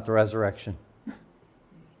knew about the resurrection.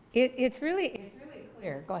 It's really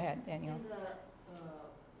clear. Go ahead, Daniel. In the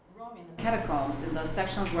Roman catacombs, in the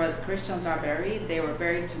sections where the Christians are buried, they were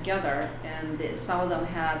buried together, and some of them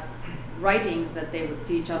had writings that they would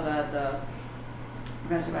see each other at the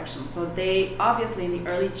resurrection. So they, obviously in the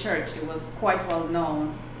early church, it was quite well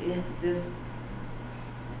known, this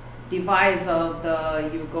device of the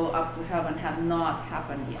you go up to heaven had not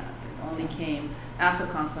happened yet. It only came after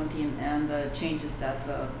Constantine and the changes that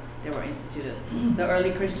they were instituted. The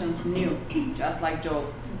early Christians knew, just like Job,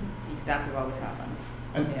 exactly what would happen.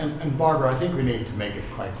 And Barbara, I think we need to make it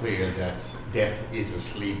quite clear that death is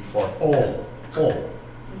asleep for all.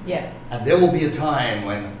 Yes. And there will be a time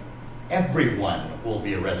when everyone will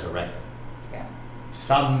be resurrected. Yeah.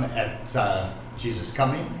 Some at Jesus'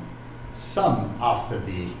 coming, some after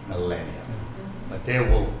the millennium. But they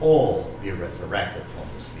will all be resurrected from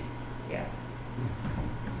the sleep. Yeah.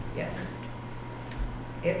 Yes.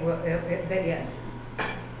 It will. Yes.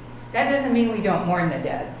 That doesn't mean we don't mourn the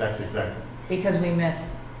dead. That's exactly. Because we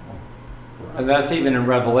miss. And that's even in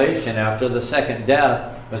Revelation, after the second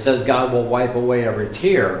death, it says God will wipe away every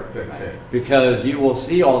tear. That's it. Because you will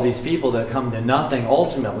see all these people that come to nothing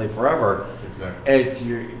ultimately forever. That's exactly.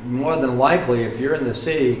 You're more than likely, if you're in the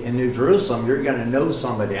city in New Jerusalem, you're going to know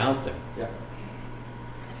somebody out there. Yeah.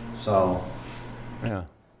 So, yeah.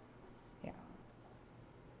 Yeah.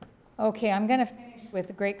 Okay, I'm going to finish with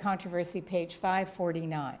the Great Controversy, page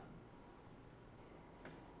 549.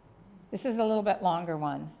 This is a little bit longer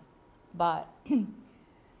one, but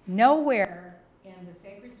nowhere in the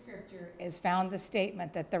sacred scripture is found the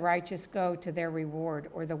statement that the righteous go to their reward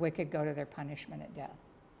or the wicked go to their punishment at death.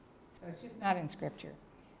 So it's just not in scripture.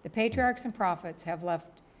 The patriarchs and prophets have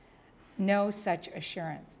left no such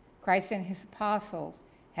assurance. Christ and his apostles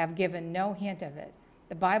have given no hint of it.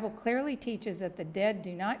 The Bible clearly teaches that the dead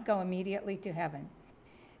do not go immediately to heaven.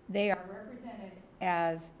 They are represented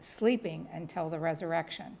as sleeping until the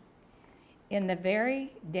resurrection. In the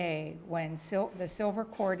very day when the silver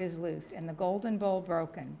cord is loosed and the golden bowl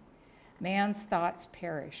broken, man's thoughts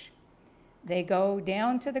perish. They go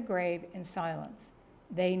down to the grave in silence.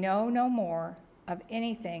 They know no more of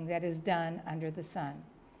anything that is done under the sun.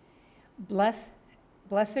 Blessed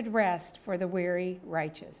rest for the weary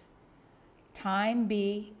righteous. Time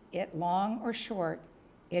be it long or short,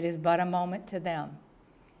 It is but a moment to them.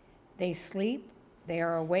 They sleep, they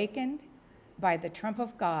are awakened by the trump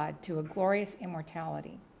of God to a glorious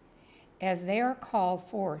immortality. As they are called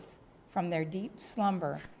forth from their deep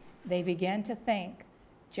slumber, they begin to think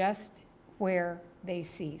just where they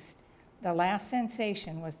ceased. The last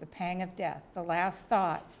sensation was the pang of death, the last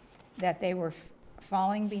thought that they were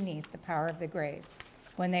falling beneath the power of the grave.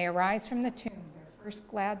 When they arise from the tomb, their first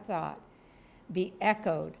glad thought be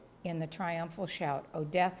echoed in the triumphal shout, O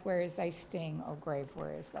death, where is thy sting? O grave,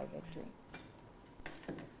 where is thy victory?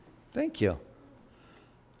 Thank you.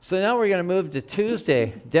 So now we're going to move to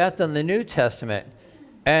Tuesday, death in the New Testament.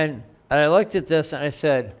 And I looked at this and I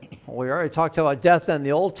said, well, we already talked about death in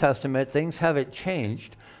the Old Testament. Things haven't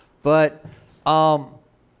changed. But so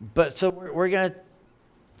we're going to,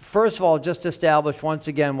 first of all, just establish once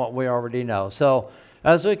again what we already know. So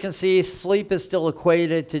as we can see, sleep is still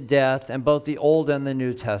equated to death in both the Old and the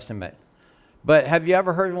New Testament. But have you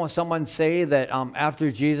ever heard someone say that after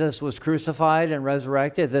Jesus was crucified and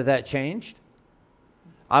resurrected, that changed?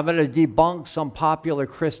 I'm going to debunk some popular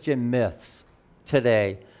Christian myths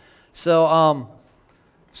today. So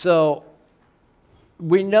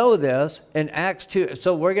we know this in Acts 2.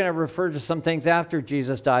 So we're going to refer to some things after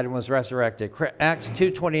Jesus died and was resurrected. Acts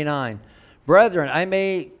 2:29. Brethren, I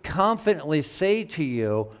may confidently say to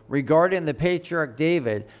you regarding the patriarch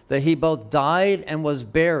David that he both died and was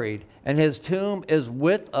buried, and his tomb is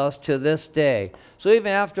with us to this day. So even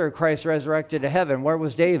after Christ resurrected to heaven, where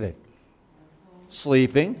was David?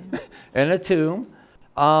 Sleeping in a tomb,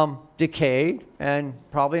 decayed, and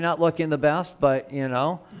probably not looking the best, but you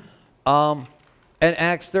know. In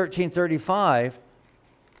Acts 13:35,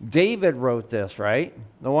 David wrote this, right?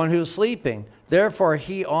 The one who's sleeping. Therefore,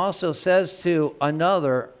 he also says to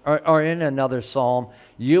another, or in another psalm,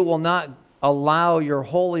 you will not allow your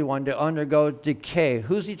Holy One to undergo decay.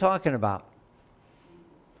 Who's he talking about?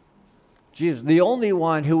 Jesus, the only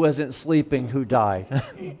one who wasn't sleeping who died.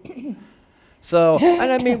 So,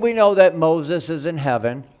 and I mean, we know that Moses is in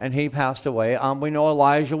heaven, and he passed away. We know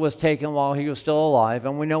Elijah was taken while he was still alive,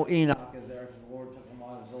 and we know Enoch is there because the Lord took him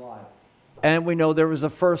while he was alive. And we know there was the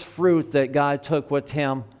first fruit that God took with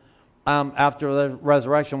him after the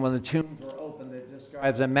resurrection when the tombs were open that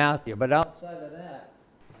describes in Matthew. But outside of that,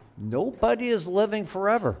 nobody is living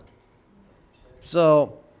forever.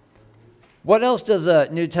 So, what else does the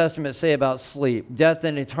New Testament say about sleep, death,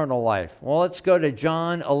 and eternal life? Well, let's go to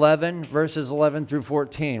John 11, verses 11 through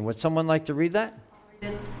 14. Would someone like to read that?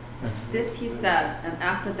 This he said, and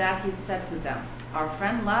after that he said to them, our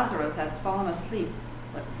friend Lazarus has fallen asleep,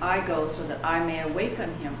 but I go so that I may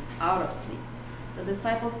awaken him out of sleep. The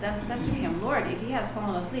disciples then said to him, Lord, if he has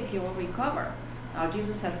fallen asleep, he will recover. Now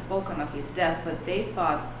Jesus had spoken of his death, but they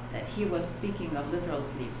thought that he was speaking of literal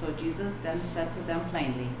sleep. So Jesus then said to them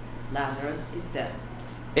plainly, Lazarus is dead.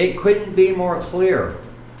 It couldn't be more clear.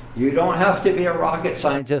 You don't have to be a rocket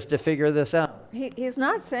scientist to figure this out. He's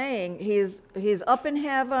not saying he's up in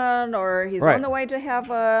heaven or he's Right. on the way to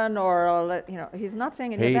heaven or, you know, he's not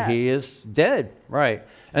saying any of that. He is dead, right.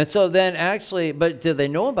 And so then actually, but did they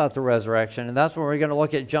know about the resurrection? And that's when we're going to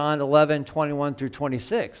look at John 11, 21 through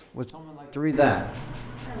 26. Would someone like to read that?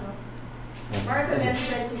 Hello. Martha then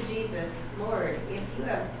said to Jesus, Lord, if you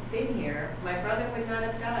had been here, my brother would not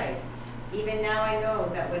have died. Even now I know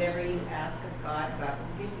that whatever you ask of God, God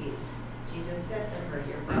will give you. Jesus said to her,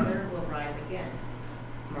 your brother will rise again.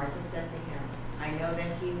 Martha said to him, I know that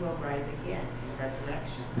he will rise again in the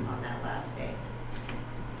resurrection on that last day.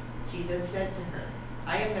 Jesus said to her,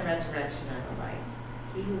 I am the resurrection and the life.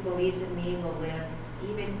 He who believes in me will live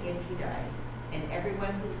even if he dies, and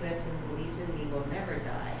everyone who lives and believes in me will never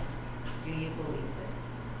die. Do you believe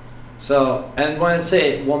this? So, and when I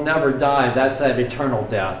say will never die, that's that eternal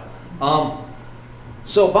death.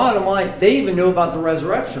 So bottom line, they even knew about the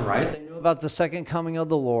resurrection, right? They knew about the second coming of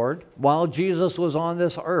the Lord while Jesus was on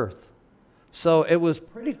this earth. So it was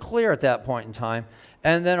pretty clear at that point in time.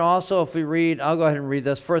 And then also if we read, I'll go ahead and read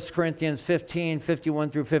this, 1 Corinthians 15, 51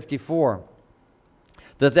 through 54.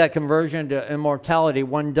 That conversion to immortality,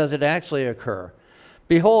 when does it actually occur?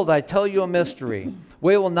 Behold, I tell you a mystery.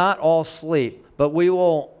 We will not all sleep, but we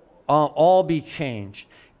will all be changed.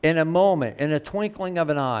 In a moment, in a twinkling of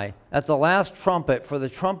an eye, at the last trumpet, for the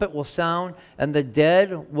trumpet will sound, and the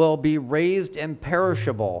dead will be raised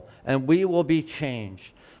imperishable, and we will be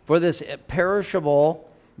changed. For this perishable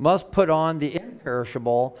must put on the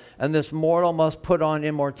imperishable, and this mortal must put on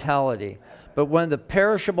immortality. But when the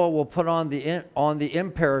perishable will put on the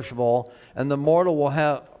imperishable, and the mortal will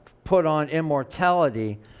have put on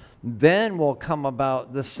immortality, then will come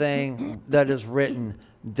about the saying that is written,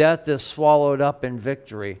 death is swallowed up in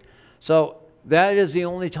victory. So that is the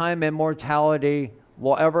only time immortality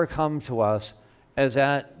will ever come to us is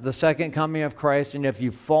at the second coming of Christ, and if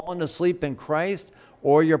you've fallen asleep in Christ,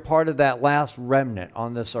 or you're part of that last remnant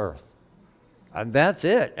on this earth. And that's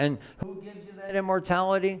it. And who gives you that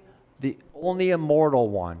immortality? The only immortal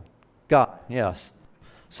one, God, yes.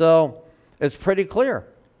 So it's pretty clear.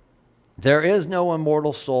 There is no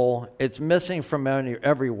immortal soul. It's missing from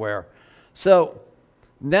everywhere. So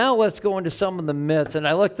now let's go into some of the myths. And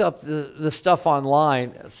I looked up the stuff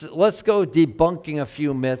online. So let's go debunking a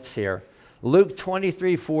few myths here. Luke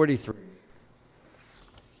 23:43.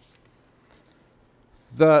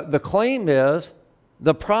 The claim is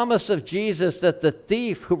the promise of Jesus that the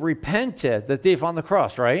thief who repented, the thief on the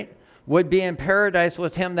cross, right, would be in paradise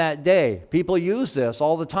with him that day. People use this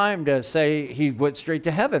all the time to say he went straight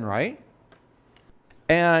to heaven, right?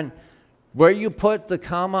 And where you put the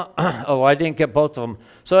comma, oh, I didn't get both of them.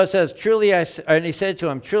 So it says, truly and he said to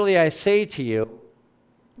him, truly I say to you,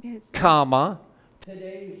 yes, comma,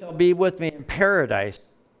 today you shall be with me in paradise.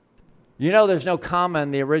 You know there's no comma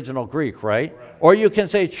in the original Greek, right? Or you can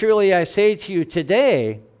say, truly I say to you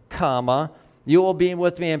today, comma, you will be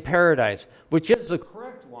with me in paradise, which is the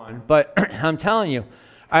correct one, but I'm telling you,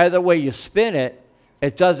 either way you spin it,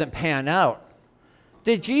 it doesn't pan out.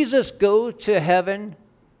 Did Jesus go to heaven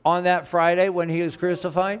on that Friday when he was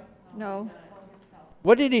crucified? No.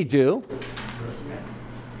 What did he do?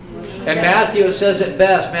 And Matthew says it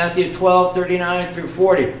best, Matthew 12:39 through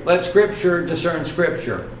 40. Let Scripture discern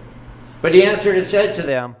Scripture. But he answered and said to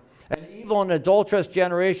them, an evil and adulterous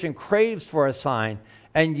generation craves for a sign,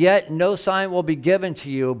 and yet no sign will be given to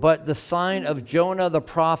you but the sign of Jonah the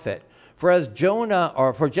prophet. For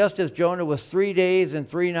just as Jonah was 3 days and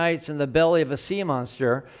 3 nights in the belly of a sea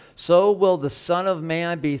monster, so will the Son of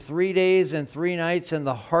Man be 3 days and 3 nights in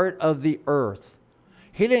the heart of the earth.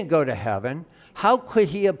 He didn't go to heaven. How could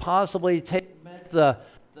he have possibly met the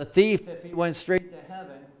thief if he went straight to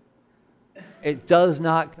heaven? It does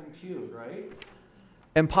not compute, right?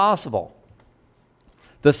 Impossible.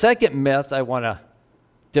 The second myth I want to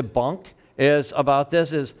debunk is about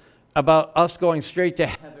us going straight to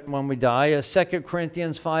heaven when we die, is 2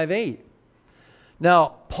 Corinthians 5:8.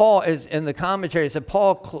 Now, Paul is in the commentary, said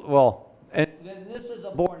and this is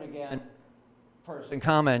a born-again person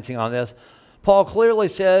commenting on this. Paul clearly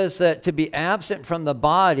says that to be absent from the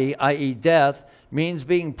body, i.e. death, means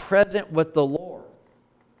being present with the Lord.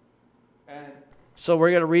 And so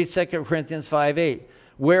we're going to read 2 Corinthians 5:8.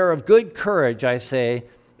 We're of good courage, I say,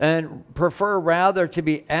 and prefer rather to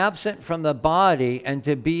be absent from the body and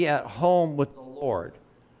to be at home with the Lord.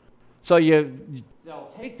 So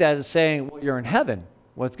they'll take that as saying, well, you're in heaven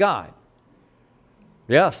with God.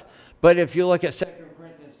 Yes. But if you look at 2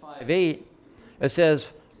 Corinthians 5:8, it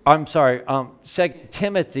says, 2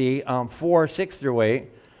 Timothy 4:6 through 8,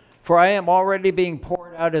 for I am already being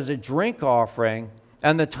poured out as a drink offering,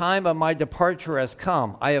 and the time of my departure has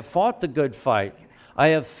come. I have fought the good fight. I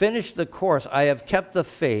have finished the course. I have kept the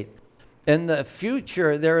faith. In the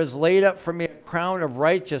future, there is laid up for me a crown of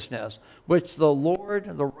righteousness, which the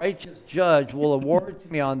Lord, the righteous judge, will award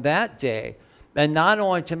to me on that day, and not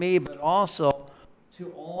only to me, but also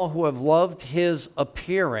to all who have loved his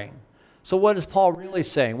appearing. So what is Paul really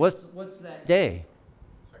saying? What's that day?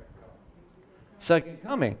 Second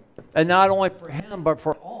coming. And not only for him, but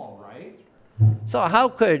for all, right? So how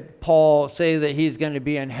could Paul say that he's going to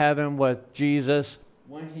be in heaven with Jesus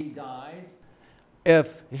when he dies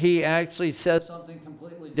if he actually said something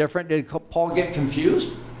completely different? Did Paul get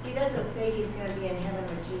confused? He doesn't say he's going to be in heaven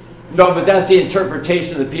with Jesus. No, but that's the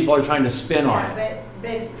interpretation that people are trying to spin on it.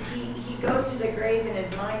 But he goes to the grave and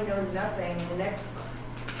his mind knows nothing. The next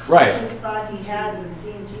conscious thought he has is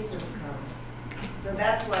seeing Jesus come. So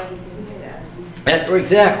that's why he can say that.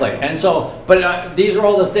 Exactly. And so, but these are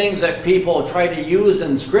all the things that people try to use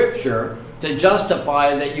in Scripture to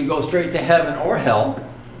justify that you go straight to heaven or hell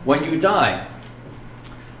when you die.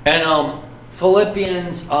 And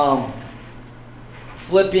Philippians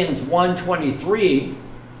 1:23,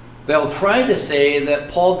 they'll try to say that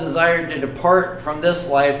Paul desired to depart from this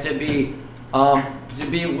life to be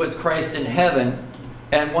with Christ in heaven.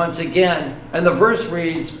 And once again, and the verse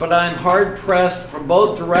reads, but I'm hard pressed from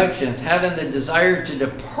both directions, having the desire to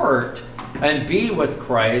depart and be with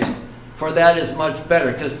Christ, for that is much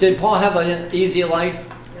better. Because did Paul have an easy life?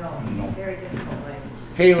 No, very difficult life.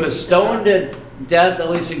 He was stoned to death, at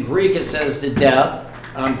least in Greek it says to death.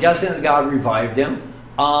 I'm guessing that God revived him.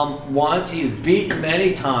 Once, he's beaten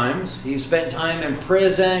many times. He spent time in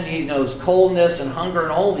prison. He knows coldness and hunger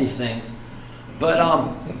and all these things. But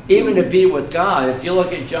even to be with God, if you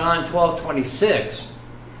look at John 12:26,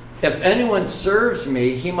 if anyone serves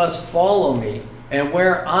me, he must follow me. And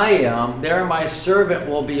where I am, there my servant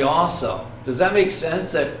will be also. Does that make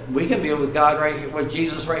sense that we can be with God right here, with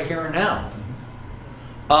Jesus right here and now?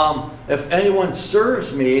 If anyone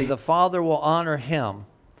serves me, the Father will honor him.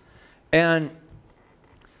 And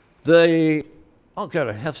oh good,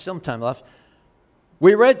 I have some time left.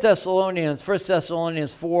 We read 1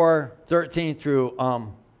 Thessalonians 4, 13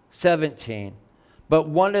 through 17. But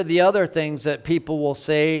one of the other things that people will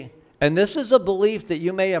say, and this is a belief that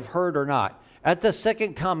you may have heard or not. At the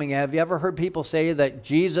second coming, have you ever heard people say that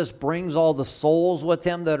Jesus brings all the souls with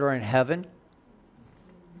him that are in heaven?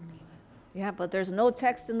 Yeah, but there's no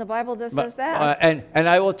text in the Bible that says that. And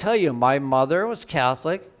I will tell you, my mother was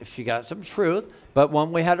Catholic. She got some truth. But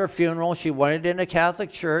when we had her funeral, she went in a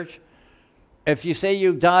Catholic church. If you say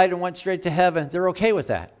you died and went straight to heaven, they're okay with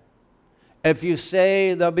that. If you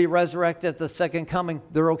say they'll be resurrected at the second coming,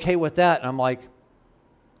 they're okay with that. And I'm like,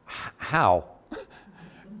 how?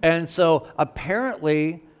 And so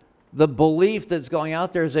apparently the belief that's going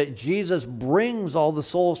out there is that Jesus brings all the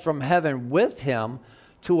souls from heaven with him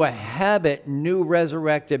to inhabit new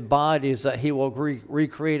resurrected bodies that he will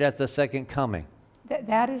recreate at the second coming.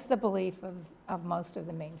 That is the belief of most of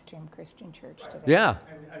the mainstream Christian church today. Yeah.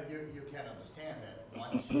 And you can understand that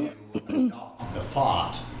once you adopt the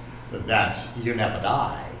thought that you never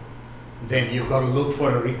die, then you've got to look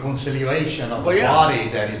for a reconciliation of the body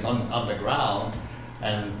that is on the ground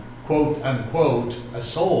and quote unquote a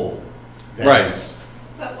soul. Right.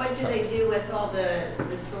 But what do they do with all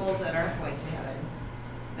the souls that aren't going to heaven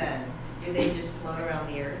then? Do they just float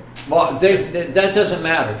around the earth? Well, that doesn't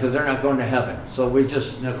matter because they're not going to heaven. So we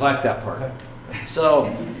just neglect that part. So,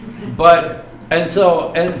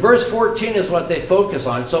 and verse 14 is what they focus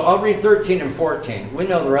on. So I'll read 13 and 14. We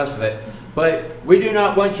know the rest of it. But we do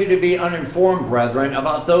not want you to be uninformed, brethren,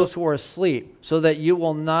 about those who are asleep, so that you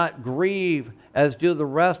will not grieve as do the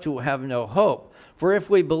rest who have no hope. For if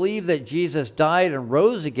we believe that Jesus died and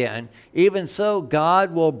rose again, even so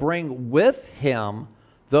God will bring with him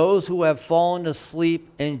those who have fallen asleep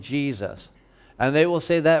in Jesus. And they will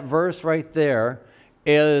say that verse right there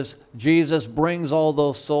is Jesus brings all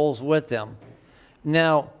those souls with him.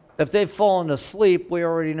 Now, if they've fallen asleep, we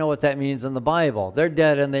already know what that means in the Bible. They're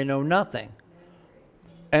dead and they know nothing.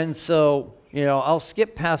 And so, I'll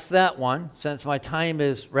skip past that one since my time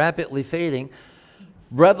is rapidly fading.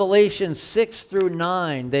 Revelation 6 through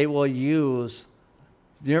 9, they will use.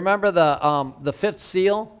 Do you remember the fifth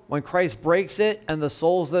seal when Christ breaks it and the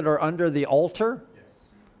souls that are under the altar? Yes.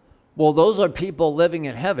 Well, those are people living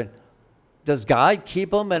in heaven. Does God keep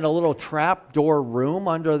them in a little trap door room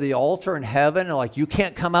under the altar in heaven? And like, you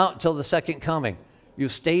can't come out until the second coming. You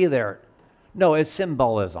stay there. No, it's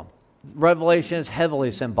symbolism. Revelation is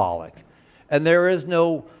heavily symbolic. And there is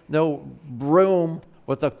no room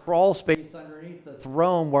with a crawl space underneath the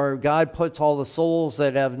throne where God puts all the souls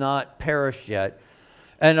that have not perished yet.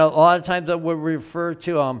 And a lot of times I would refer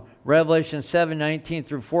to Revelation 7, 19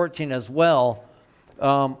 through 14 as well,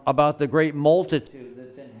 about the great multitude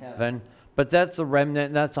that's in heaven. But that's the remnant,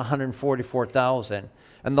 and that's 144,000.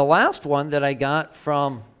 And the last one that I got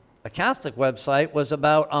from a Catholic website was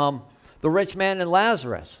about the rich man and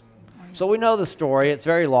Lazarus. So we know the story. It's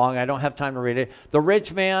very long. I don't have time to read it. The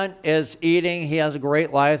rich man is eating. He has a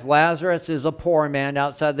great life. Lazarus is a poor man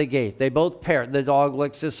outside the gate. They both perish. The dog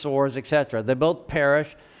licks his sores, etc. They both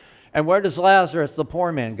perish. And where does Lazarus, the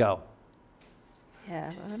poor man, go?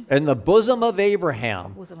 Heaven. In the bosom of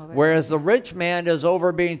Abraham. Whereas the rich man is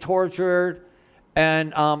over being tortured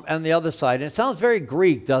and the other side. And it sounds very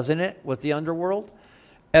Greek, doesn't it, with the underworld?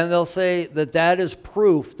 And they'll say that that is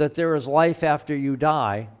proof that there is life after you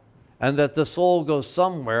die and that the soul goes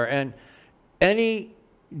somewhere. And any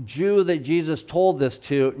Jew that Jesus told this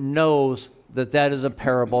to knows that that is a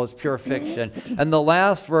parable. It's pure fiction. And the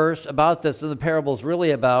last verse about this in the parable is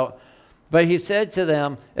really about, but he said to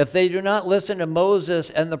them, if they do not listen to Moses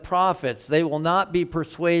and the prophets, they will not be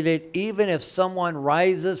persuaded even if someone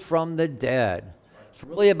rises from the dead. It's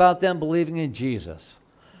really about them believing in Jesus.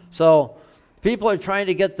 So people are trying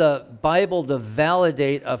to get the Bible to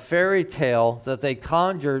validate a fairy tale that they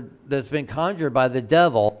conjured, that's been conjured by the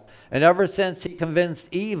devil. And ever since he convinced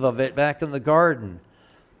Eve of it back in the garden,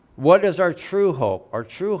 what is our true hope? Our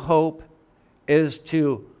true hope is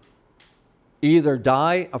to either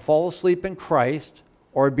die or fall asleep in Christ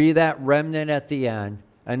or be that remnant at the end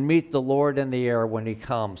and meet the Lord in the air when he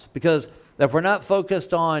comes. Because if we're not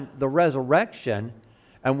focused on the resurrection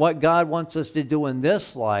and what God wants us to do in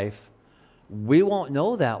this life, we won't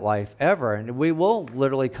know that life ever, and we will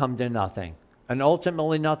literally come to nothing, and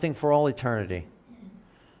ultimately nothing for all eternity.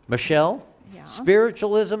 Michelle? Yeah.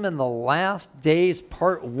 Spiritualism in the Last Days,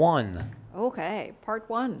 Part 1. Okay, Part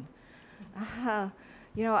 1.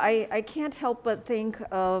 I can't help but think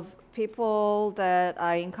of people that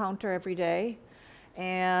I encounter every day,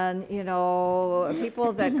 and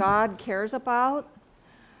people that God cares about,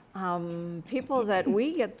 people that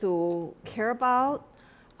we get to care about,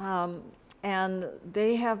 and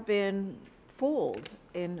they have been fooled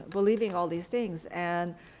in believing all these things.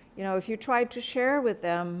 And if you try to share with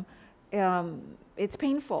them, it's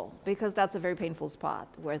painful, because that's a very painful spot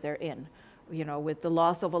where they're in, with the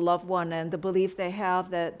loss of a loved one and the belief they have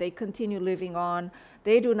that they continue living on.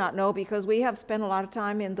 They do not know, because we have spent a lot of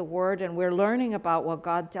time in the Word and we're learning about what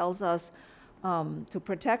God tells us to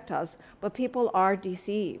protect us. But people are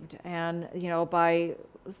deceived, and by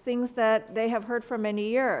things that they have heard for many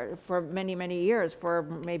years, for many years, for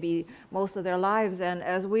maybe most of their lives. And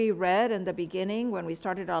as we read in the beginning when we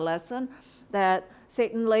started our lesson, that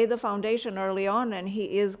Satan laid the foundation early on, and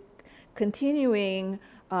he is continuing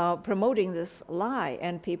promoting this lie,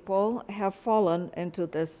 and people have fallen into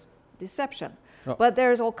this deception. Oh. But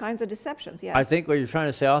there's all kinds of deceptions, yes. I think what you're trying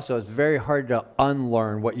to say also, it's very hard to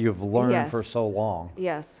unlearn what you've learned Yes. for so long.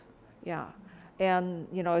 Yes, yeah. And,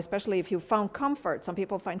 especially if you found comfort, some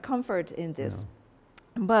people find comfort in this.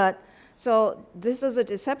 Yeah. But, so this is a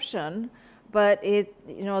deception, but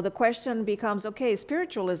the question becomes, okay,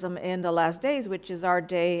 spiritualism in the last days, which is our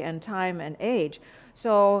day and time and age.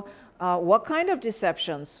 So, what kind of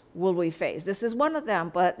deceptions will we face? This is one of them,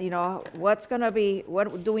 but what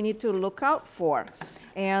do we need to look out for?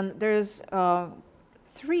 And there's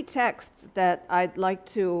 3 texts that I'd like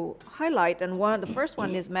to highlight, and the first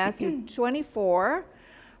one is Matthew 24,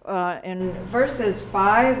 in verses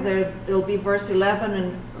 5, there'll be verse 11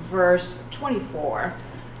 and verse 24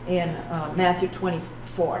 in Matthew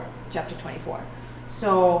 24, chapter 24.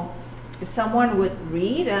 So if someone would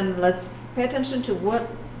read, and let's pay attention to what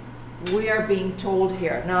we are being told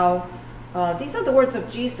here. Now, these are the words of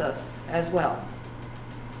Jesus as well.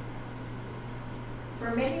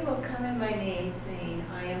 For many will come in my name, saying,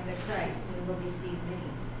 I am the Christ, and will deceive many.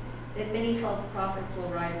 Then many false prophets will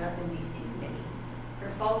rise up and deceive many. For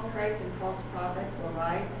false Christs and false prophets will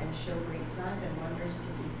rise and show great signs and wonders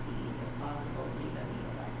to deceive, if possible, even the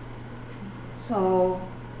elect. So,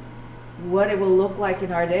 what it will look like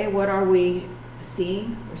in our day, what are we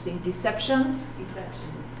seeing? We're seeing deceptions.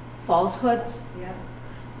 Falsehoods. Yeah.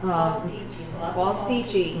 False teachings. Lots false of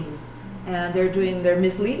teachings. And they're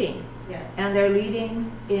misleading. Yes. And they're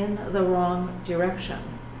leading in the wrong direction.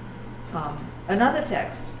 Another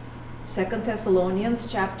text, 2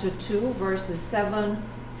 Thessalonians chapter 2, verses 7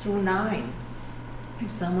 through 9.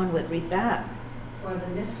 If someone would read that. For the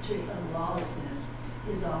mystery of lawlessness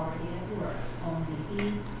is already at work. Only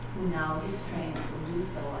he who now restrains will do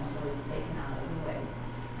so until it's taken out of the way.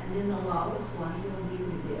 And then the lawless one will be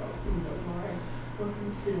revealed, whom the Lord will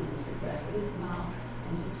consume with the breath of his mouth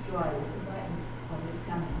and destroy with the brightness of his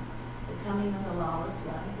coming. The coming of the lawless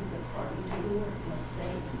one is according to the working of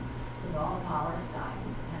Satan, with all power,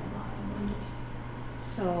 signs, and lying wonders.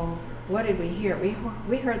 So, what did we hear?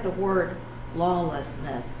 We heard the word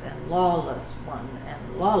lawlessness and lawless one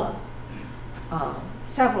and lawless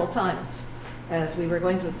several times as we were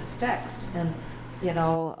going through this text. And,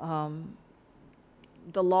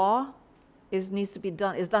 the law is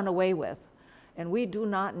done away with. And we do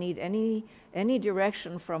not need any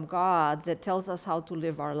direction from God that tells us how to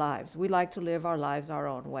live our lives. We like to live our lives our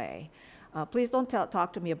own way. Please don't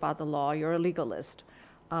talk to me about the law. You're a legalist.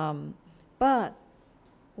 But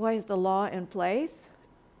why is the law in place?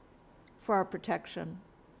 For our protection,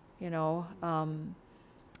 and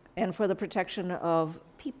for the protection of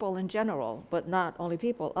people in general, but not only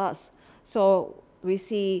people, us. So we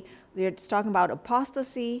see it's talking about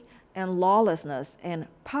apostasy and lawlessness and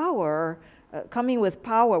power, coming with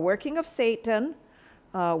power, working of Satan,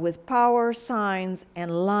 with power, signs,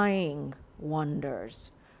 and lying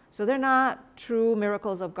wonders. So they're not true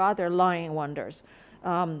miracles of God, they're lying wonders.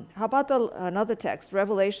 How about another text,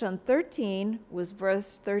 Revelation 13 was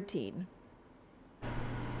verse 13.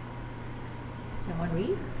 Someone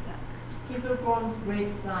read? He performs great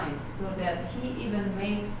signs, so that he even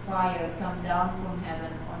makes fire come down from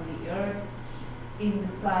heaven on the earth in the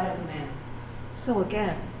sight of men. So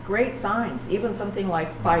again, great signs, even something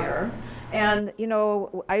like fire. And,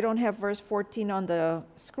 I don't have verse 14 on the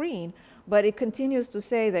screen, but it continues to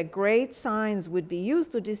say that great signs would be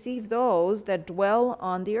used to deceive those that dwell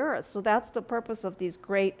on the earth. So that's the purpose of these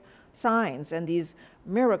great signs and these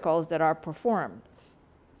miracles that are performed.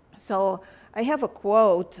 So I have a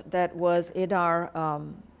quote that was in our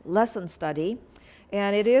lesson study,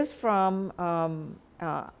 and it is from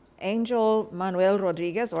Angel Manuel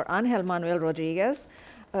Rodriguez, or Angel Manuel Rodriguez,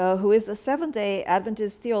 who is a Seventh-day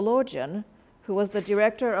Adventist theologian who was the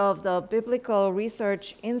director of the Biblical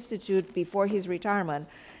Research Institute before his retirement.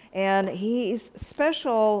 And his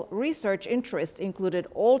special research interests included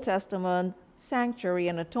Old Testament sanctuary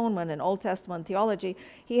and atonement and Old Testament theology.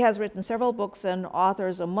 He has written several books and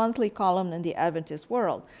authors a monthly column in the Adventist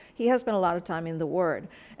World. He has spent a lot of time in the Word.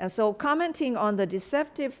 And so commenting on the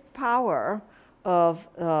deceptive power of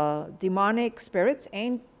demonic spirits,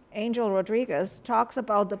 Angel Rodriguez talks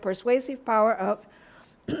about the persuasive power of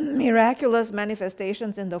miraculous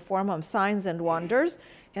manifestations in the form of signs and wonders,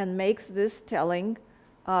 and makes this telling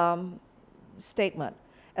statement.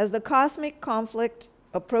 As the cosmic conflict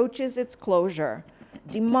approaches its closure,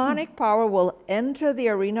 demonic power will enter the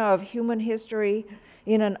arena of human history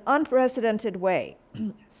in an unprecedented way.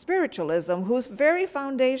 Spiritualism, whose very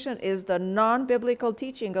foundation is the non-biblical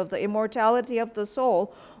teaching of the immortality of the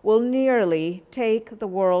soul, will nearly take the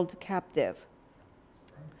world captive.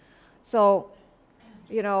 So,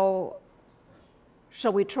 you know,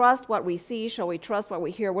 shall we trust what we see? Shall we trust what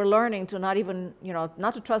we hear? We're learning to not even, you know,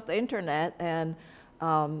 not to trust the internet. And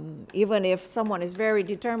even if someone is very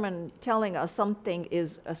determined telling us something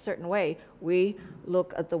is a certain way, we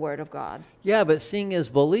look at the Word of God. Yeah, but seeing is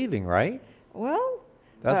believing, right? Well,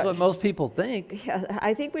 That's what most people think. yeah,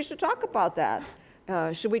 I think we should talk about that.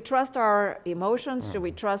 Should we trust our emotions? Should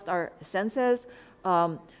we trust our senses?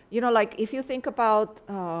 You know, like if you think about,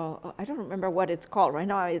 I don't remember what it's called right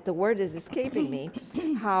now, the word is escaping me,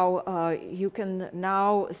 how you can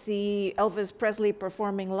now see Elvis Presley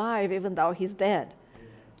performing live even though he's dead.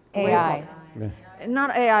 AI.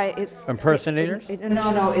 Not AI, it's... Impersonators?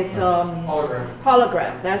 No, it's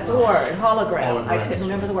hologram. That's the word, hologram. I couldn't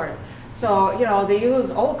remember the word. So, you know, they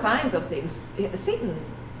use all kinds of things. Satan,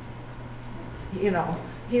 you know,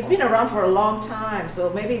 he's been around for a long time, so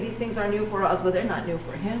maybe these things are new for us, but they're not new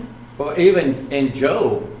for him. Well, even in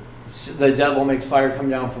Job, the devil makes fire come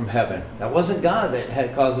down from heaven. That wasn't God that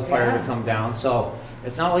had caused the fire to come down, so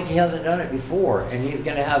it's not like he hasn't done it before, and he's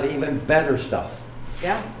going to have even better stuff.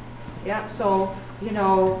 Yeah, yeah. So, you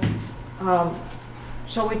know,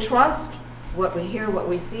 shall we trust what we hear, what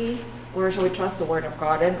we see, or shall we trust the Word of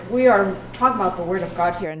God? And we are talking about the Word of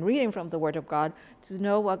God here and reading from the Word of God to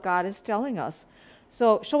know what God is telling us.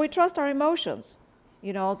 So, shall we trust our emotions?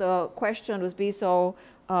 You know, the question would be, so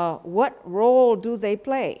what role do they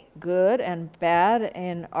play, good and bad,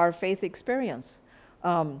 in our faith experience?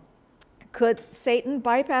 Could Satan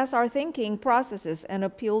bypass our thinking processes and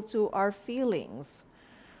appeal to our feelings?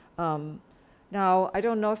 Now, I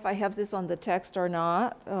don't know if I have this on the text or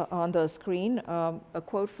not, on the screen, a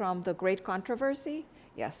quote from The Great Controversy.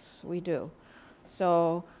 Yes, we do.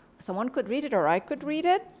 So someone could read it, or I could read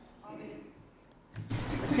it.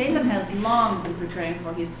 Satan has long been preparing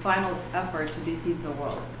for his final effort to deceive the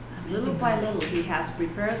world. Little by little, he has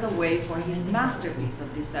prepared the way for his masterpiece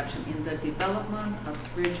of deception in the development of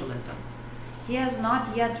spiritualism. He has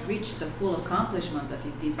not yet reached the full accomplishment of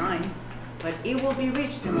his designs, but it will be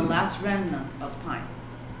reached in the last remnant of time.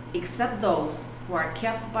 Except those who are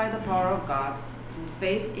kept by the power of God through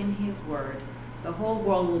faith in his word, the whole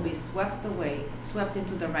world will be swept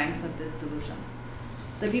into the ranks of this delusion.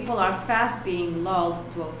 The people are fast being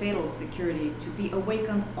lulled to a fatal security to be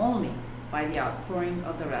awakened only by the outpouring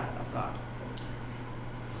of the wrath of God.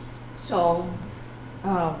 So,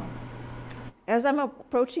 as I'm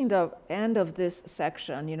approaching the end of this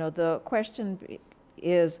section, you know, the question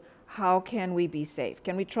is, how can we be safe?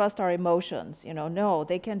 Can we trust our emotions? You know, no,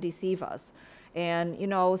 they can deceive us. And, you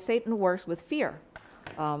know, Satan works with fear.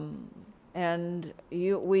 And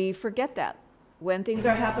we forget that. When things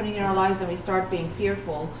are happening in our lives and we start being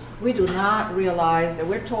fearful, we do not realize that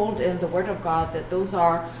we're told in the Word of God that those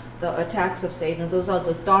are the attacks of Satan, those are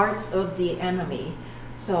the darts of the enemy.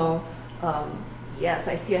 So, yes,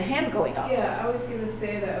 I see a hand going up. Yeah, I was going to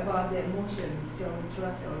say that about the emotions, shall we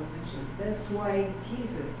trust our emotion. That's why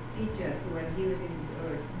Jesus teaches us when he was in this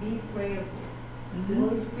earth, be prayerful. The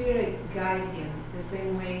Holy Spirit guide him the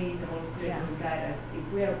same way the Holy Spirit will guide us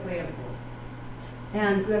if we are prayerful.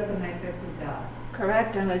 And we are connected to God.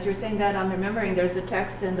 Correct. And as you're saying that, I'm remembering there's a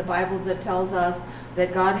text in the Bible that tells us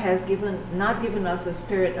that God has not given us a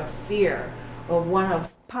spirit of fear, but one of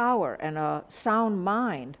power and a sound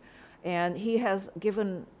mind. And he has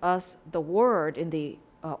given us the word in the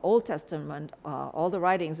Old Testament, all the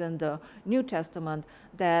writings in the New Testament,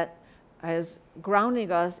 that is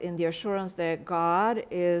grounding us in the assurance that God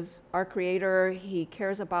is our creator. He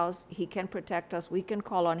cares about us. He can protect us. We can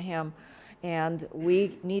call on him. And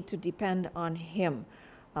we need to depend on him.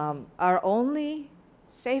 Our only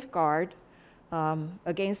safeguard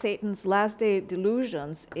against Satan's last day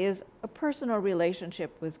delusions is a personal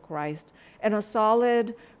relationship with Christ and a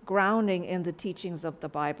solid grounding in the teachings of the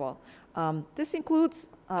Bible. This includes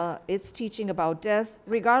its teaching about death,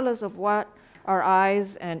 regardless of what our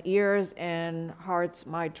eyes and ears and hearts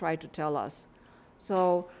might try to tell us.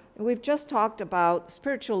 So we've just talked about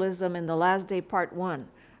spiritualism in the last day, part 1.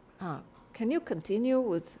 Can you continue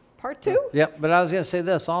with part 2? Yep, but I was going to say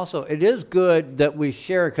this also. It is good that we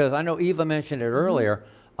share, because I know Eva mentioned it earlier.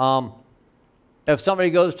 If somebody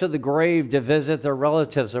goes to the grave to visit their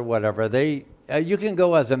relatives or whatever, you can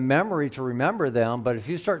go as a memory to remember them, but if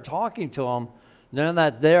you start talking to them, they're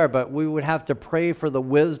not there. But we would have to pray for the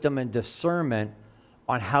wisdom and discernment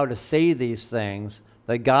on how to say these things,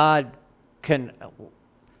 that God can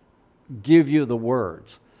give you the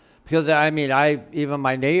words. Because, I mean, even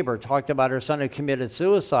my neighbor talked about her son who committed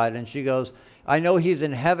suicide, and she goes, I know he's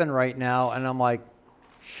in heaven right now. And I'm like,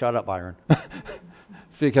 shut up, Byron.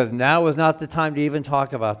 Because now is not the time to even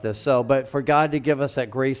talk about this. So, but for God to give us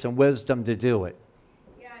that grace and wisdom to do it.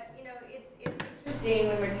 Yeah, you know, it's interesting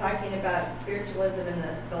when we're talking about spiritualism in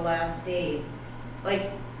the last days.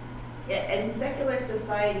 Like, in secular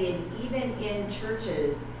society and even in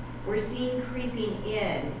churches, we're seeing creeping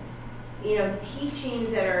in, you know,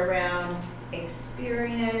 teachings that are around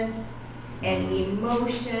experience and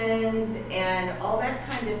emotions and all that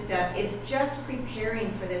kind of stuff. It's just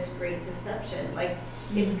preparing for this great deception. Like,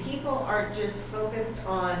 if people are just focused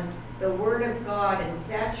on the Word of God and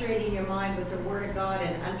saturating your mind with the Word of God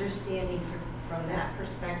and understanding from that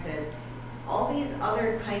perspective, all these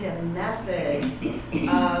other kind of methods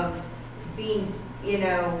of being, you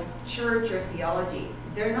know, church or theology,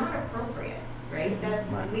 they're not appropriate. Right?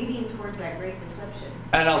 That's leading towards that great deception.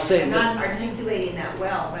 And I'll say I'm not articulating that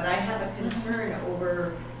well, but I have a concern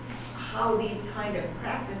over how these kind of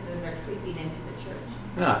practices are creeping into the church.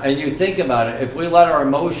 Yeah, and you think about it, if we let our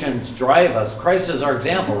emotions drive us, Christ is our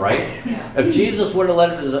example, right? Yeah. If Jesus would have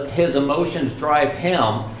let his emotions drive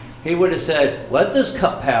him, he would have said, let this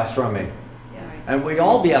cup pass from me. Yeah. And we'd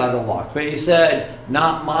all be out of luck. But he said,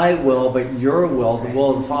 not my will, but your will, the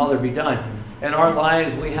will of the Father be done. In our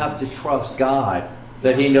lives, we have to trust God,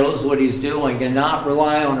 that he knows what he's doing, and not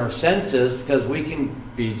rely on our senses, because we can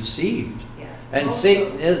be deceived. Yeah. And Also,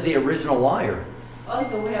 Satan is the original liar.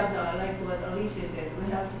 Also, we have like what Alicia said,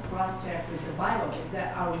 we have to cross-check with the Bible. Is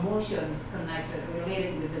that our emotions connected,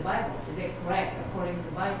 related with the Bible? Is it correct according to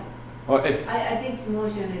the Bible? Or if I think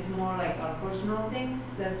emotion is more like our personal things.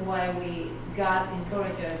 That's why God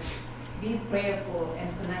encourages us, be prayerful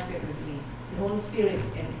and connected with me. The Holy Spirit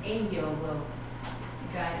and angel will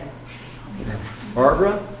guide us.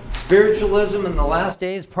 Barbara, spiritualism in the last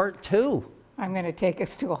days, part 2. I'm going to take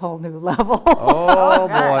us to a whole new level. Oh,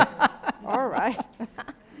 boy. All right.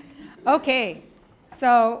 Okay,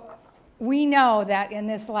 so we know that in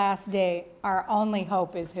this last day, our only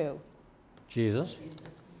hope is who? Jesus,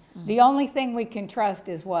 The only thing we can trust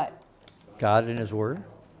is what? God and his word.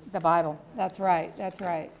 The Bible. That's right. That's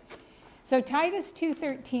right. So Titus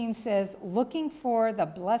 2:13 says, looking for the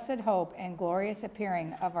blessed hope and glorious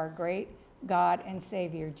appearing of our great God and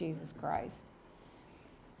Savior, Jesus Christ.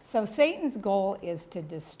 So Satan's goal is to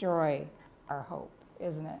destroy our hope,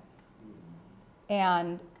 isn't it?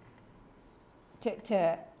 And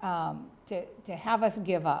to have us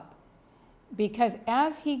give up. Because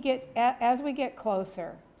as we get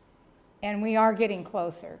closer, and we are getting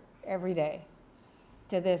closer every day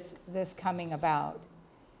to this coming about,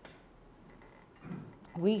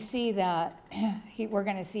 we see that we're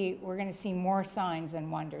going to see more signs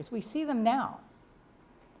and wonders. We see them now.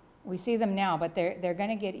 But they're going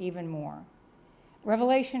to get even more.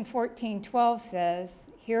 Revelation 14:12 says,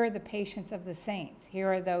 "Here are the patience of the saints.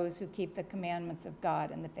 Here are those who keep the commandments of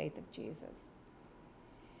God and the faith of Jesus."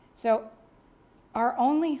 So our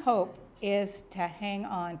only hope is to hang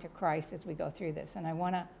on to Christ as we go through this. And I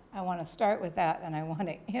want to start with that, and I want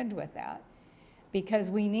to end with that. Because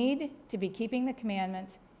we need to be keeping the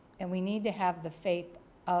commandments, and we need to have the faith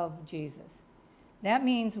of Jesus. That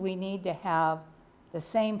means we need to have the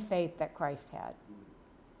same faith that Christ had.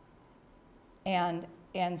 And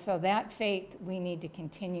so that faith we need to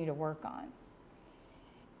continue to work on.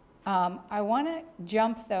 I want to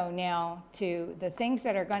jump, though, now to the things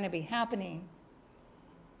that are going to be happening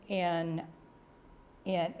at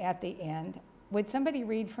the end. Would somebody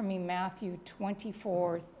read for me Matthew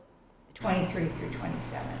 24:23 through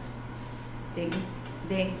 27.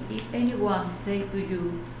 Then if anyone say to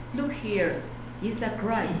you, look, here is a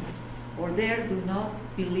Christ, or there, do not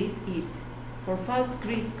believe it. For false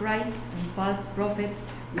Christ and false prophets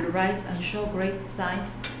will rise and show great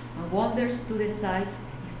signs and wonders to deceive,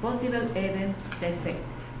 if possible, even the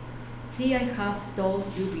effect. See, I have told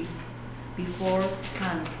you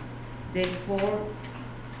beforehand. Therefore,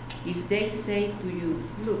 if they say to you,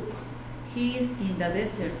 look, he is in the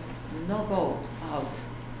desert, do not go out.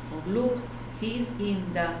 Or look, he is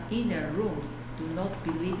in the inner rooms, do not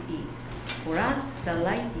believe it. For as the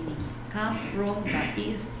lightning come from the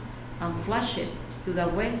east and flashed to the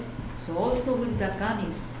west, so also will the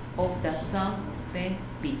coming of the Son of Man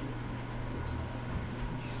be.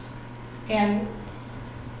 And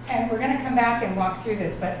we're going to come back and walk through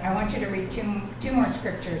this, but I want you to read two more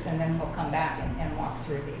scriptures, and then we'll come back and walk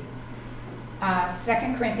through these.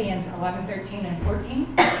 2 Corinthians 11, 13, and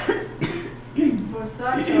 14. For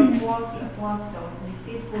such are false apostles,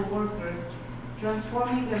 deceitful workers,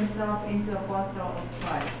 transforming themselves into apostles of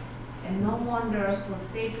Christ. And no wonder, for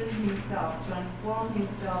Satan himself transformed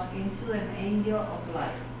himself into an angel of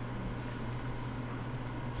light.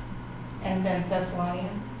 And then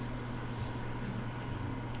Thessalonians.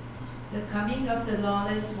 The coming of the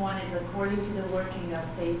lawless one is according to the working of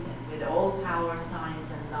Satan, with all power,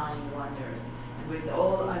 signs, and lying wonders, and with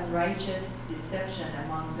all unrighteous deception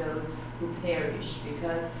among those who perish,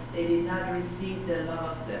 because they did not receive the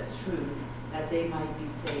love of the truth, that they might be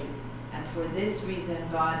saved. And for this reason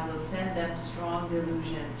God will send them strong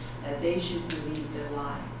delusion, that they should believe the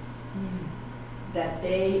lie, that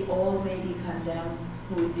they all may be condemned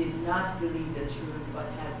who did not believe the truth, but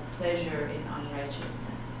had pleasure in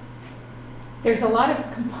unrighteousness. There's a lot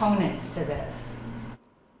of components to this.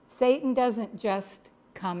 Satan doesn't just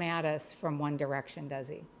come at us from one direction, does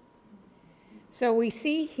he? So we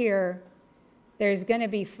see here there's going to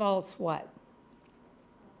be false what?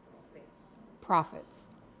 Prophets.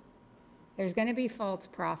 There's going to be false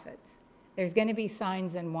prophets. There's going to be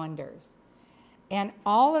signs and wonders. And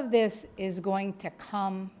all of this is going to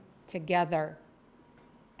come together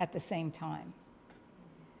at the same time.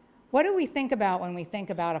 What do we think about when we think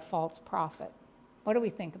about a false prophet? What do we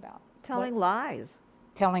think about? Telling lies,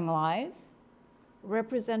 Telling lies?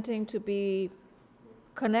 representing to be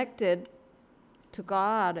connected to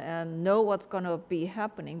God and know what's going to be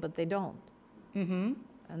happening, but they don't. Mm-hmm.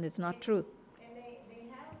 And it's not truth. And they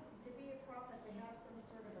have, to be a prophet, they have some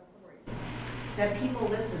sort of authority. That people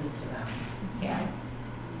listen to them. Yeah.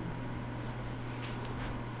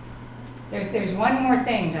 There's one more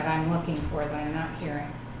thing that I'm looking for that I'm not hearing.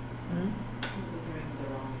 People hearing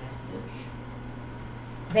the wrong message.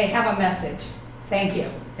 They have a message. Thank you.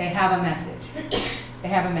 They have a message. They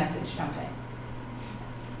have a message, don't they?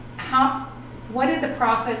 What did the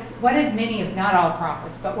prophets, what did many of, not all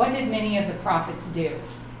prophets, but what did many of the prophets do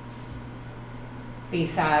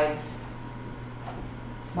besides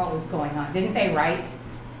what was going on? Didn't they write?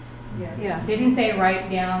 Yes. Yeah. Didn't they write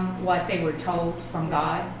down what they were told from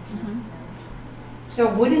God? Mm-hmm.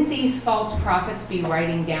 So wouldn't these false prophets be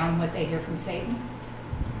writing down what they hear from Satan?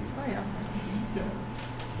 Oh, yeah.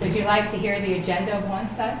 Would you like to hear the agenda of one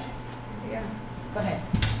such? Yeah. Go ahead.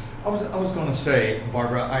 I was going to say,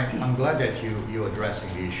 Barbara, I'm glad that you're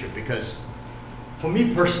addressing the issue, because for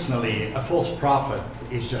me personally, a false prophet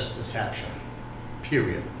is just deception,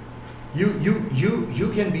 period.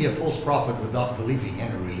 You can be a false prophet without believing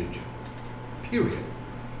any religion, period.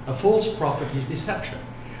 A false prophet is deception.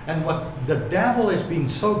 And what the devil has been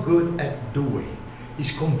so good at doing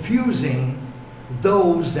is confusing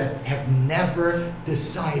those that have never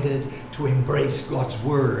decided to embrace God's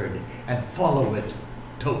word and follow it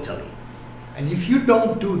totally. And if you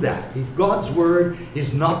don't do that, if God's word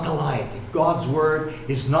is not the light, if God's word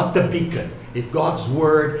is not the beacon, if God's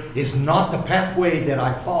word is not the pathway that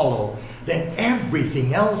I follow, then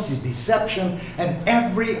everything else is deception, and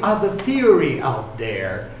every other theory out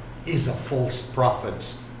there is a false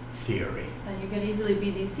prophet's theory. And you can easily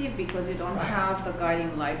be deceived because you don't have the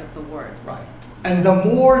guiding light of the word. Right. And the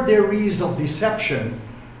more there is of deception,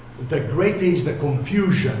 the greater is the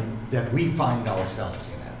confusion that we find ourselves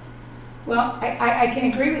in. Well, I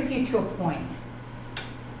can agree with you to a point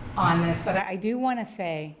on this, but I do want to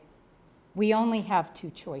say we only have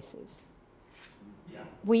two choices. Yeah.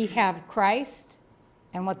 We have Christ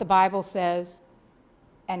and what the Bible says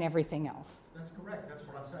and everything else. That's correct. That's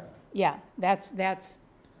what I'm saying. Yeah, that's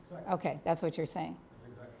Exactly. okay, that's what you're saying.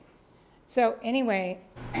 That's exactly. So anyway,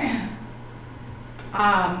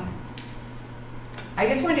 I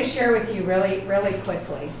just wanted to share with you really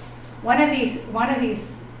quickly. One of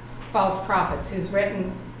these false prophets who's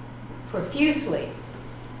written profusely,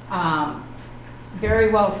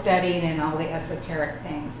 very well studied in all the esoteric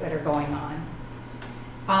things that are going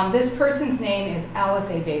on. This person's name is Alice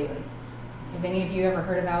A. Bailey. Have any of you ever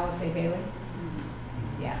heard of Alice A. Bailey?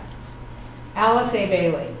 Mm-hmm. Yeah. Alice A.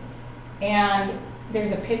 Bailey. And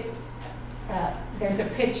there's a picture.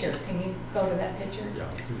 Can you go to that picture? Yeah.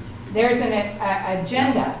 There's an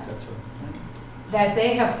agenda That's right. that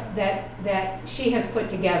they have that she has put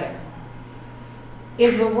together.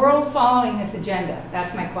 Is the world following this agenda?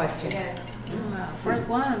 That's my question. Yes. First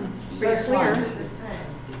one. First one.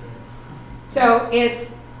 So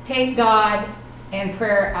it's take God and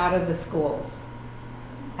prayer out of the schools,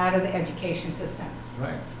 out of the education system.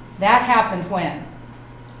 Right. That happened when?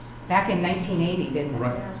 Back in 1980, didn't it?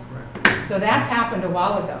 Right, that's correct. So that's happened a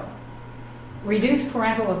while ago. Reduce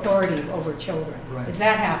parental authority over children. Right. Is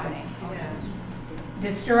that happening? Yes.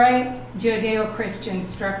 Destroy Judeo-Christian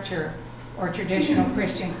structure or traditional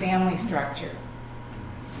Christian family structure.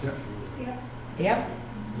 Yep. Yep.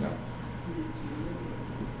 Yep.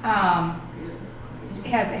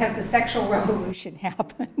 Has the sexual revolution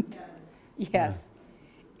happened? Yes.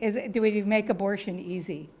 Do we make abortion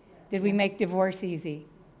easy? Did we make divorce easy?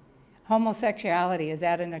 Homosexuality, is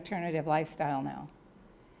that an alternative lifestyle now?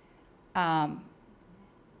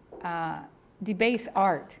 Debase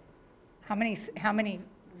art. How many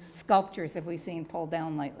sculptures have we seen pulled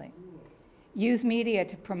down lately? Use media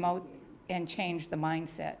to promote and change the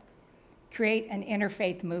mindset. Create an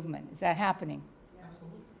interfaith movement. Is that happening?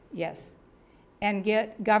 Absolutely. Yes. And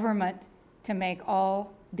get government to make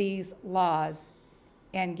all these laws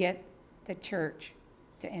and get the church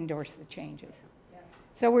to endorse the changes. Yeah.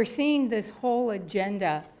 So we're seeing this whole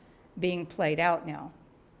agenda being played out now.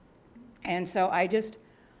 And so I just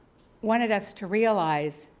wanted us to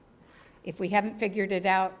realize, if we haven't figured it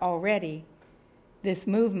out already, this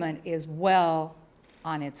movement is well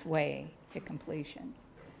on its way to completion.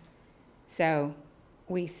 So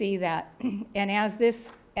we see that, and as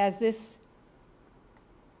this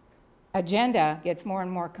agenda gets more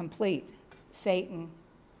and more complete,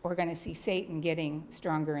 we're going to see Satan getting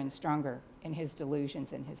stronger and stronger in his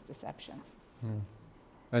delusions and his deceptions.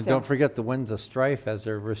 And So- don't forget the winds of strife as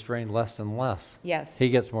they're restrained less and less. Yes. He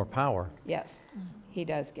gets more power. Yes, he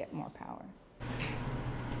does get more power.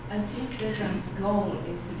 I think Satan's goal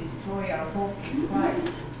is to destroy our hope in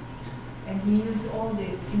Christ. And he used all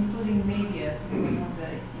this, including media, to promote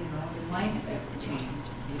the mindset change.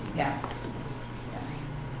 Yeah.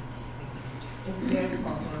 It's very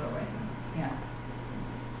popular right now. Yeah.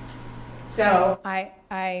 So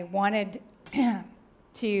I wanted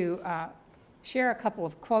to share a couple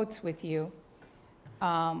of quotes with you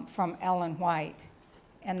from Ellen White.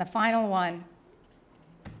 And the final one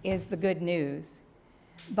is the good news.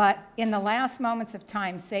 But in the last moments of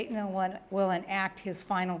time, Satan will enact his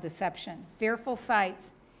final deception. Fearful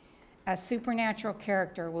sights, a supernatural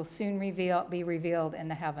character will soon be revealed in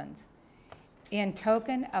the heavens. In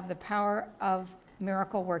token of the power of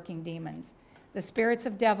miracle-working demons, the spirits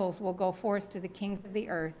of devils will go forth to the kings of the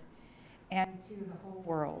earth and to the whole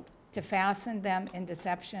world, to fasten them in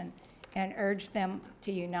deception and urge them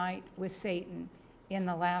to unite with Satan in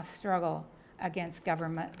the last struggle against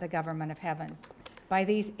the government of heaven. By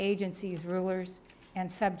these agencies, rulers and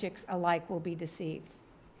subjects alike will be deceived.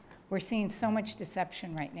 We're seeing so much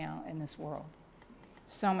deception right now in this world.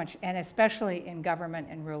 So much, and especially in government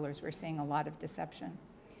and rulers, we're seeing a lot of deception.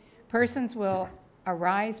 Persons will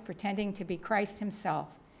arise pretending to be Christ himself,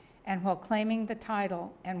 and while claiming the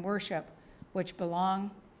title and worship which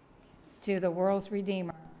belong to the world's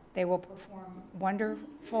Redeemer, they will perform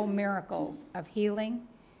wonderful miracles of healing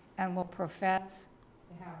and will profess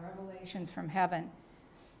to have revelations from heaven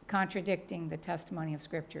contradicting the testimony of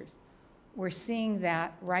scriptures. We're seeing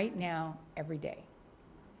that right now every day.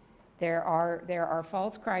 There are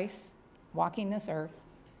false Christs walking this earth.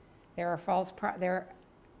 There are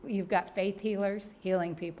you've got faith healers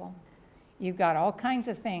healing people. You've got all kinds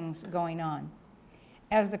of things going on.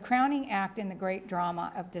 As the crowning act in the great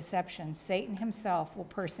drama of deception, Satan himself will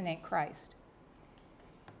personate Christ.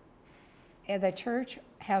 And the church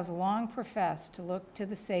has long professed to look to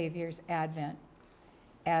the Savior's advent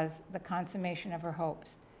as the consummation of her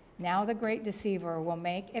hopes. Now the great deceiver will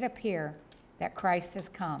make it appear that Christ has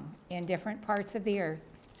come. In different parts of the earth,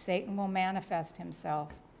 Satan will manifest himself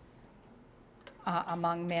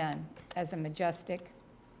among men as a majestic,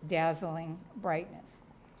 dazzling brightness.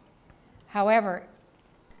 However,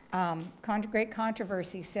 Great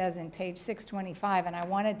Controversy says in page 625, and I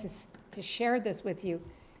wanted to share this with you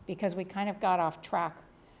because we kind of got off track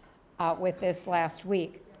with this last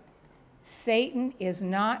week. Satan is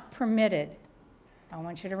not permitted, I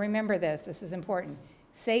want you to remember this is important.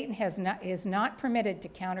 Satan is not permitted to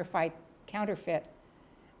counterfeit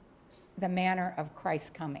the manner of Christ's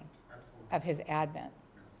coming, of his advent.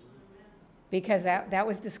 Because that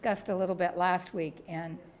was discussed a little bit last week,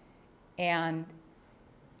 and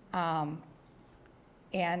I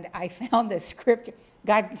found this scripture.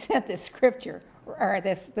 God sent this scripture, or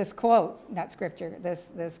this quote, not scripture,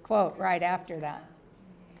 this quote right after that.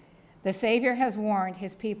 The Savior has warned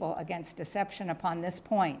his people against deception upon this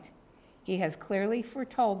point. He has clearly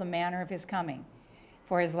foretold the manner of his coming.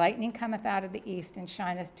 For as lightning cometh out of the east and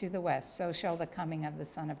shineth to the west, so shall the coming of the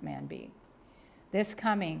Son of Man be. This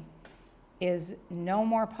coming is no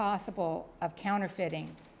more possible of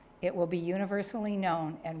counterfeiting. It will be universally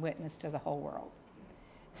known and witnessed to the whole world.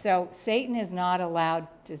 So Satan is not allowed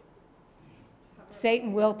to,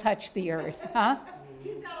 Satan will touch the earth, huh?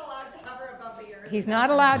 He's not allowed to hover above the earth. He's not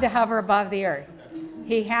allowed to hover above the earth.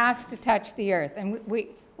 He has to touch the earth. And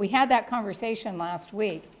we had that conversation last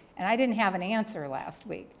week, and I didn't have an answer last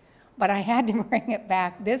week. But I had to bring it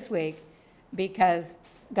back this week because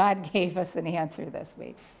God gave us an answer this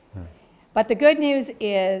week. But the good news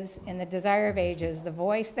is, in the Desire of Ages, the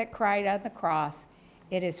voice that cried on the cross,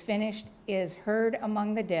 "It is finished," is heard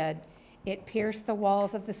among the dead. It pierced the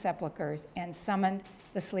walls of the sepulchres and summoned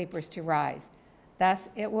the sleepers to rise. Thus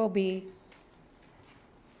it will be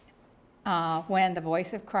when the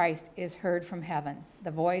voice of Christ is heard from heaven.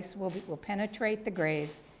 The voice will penetrate the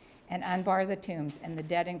graves and unbar the tombs, and the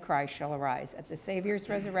dead in Christ shall arise. At the Savior's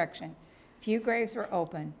resurrection, few graves were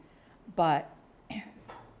open, but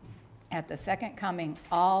at the second coming,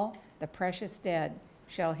 all the precious dead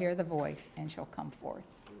shall hear the voice and shall come forth.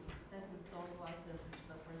 This is total the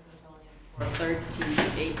 1 Thessalonians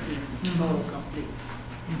 4:13-18, total complete.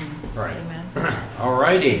 Right. All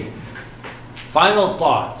righty. Final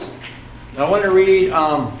thoughts. I want to read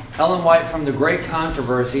Ellen White from The Great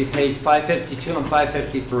Controversy, page 552 and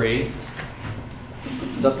 553.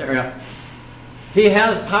 It's up there. Yeah. He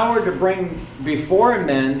has power to bring before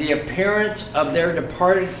men the appearance of their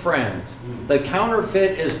departed friends. The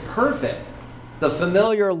counterfeit is perfect. The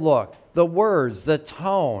familiar look, the words, the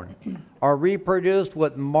tone are reproduced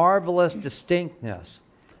with marvelous distinctness.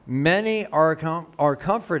 Many are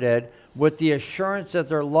comforted with the assurance that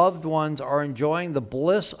their loved ones are enjoying the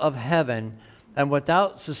bliss of heaven, and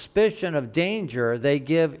without suspicion of danger, they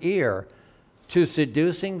give ear to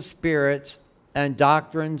seducing spirits and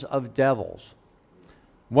doctrines of devils.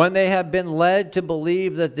 When they have been led to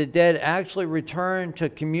believe that the dead actually return to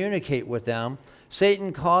communicate with them,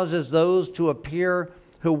 Satan causes those to appear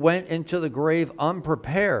who went into the grave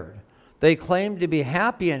unprepared. They claim to be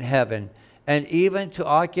happy in heaven and even to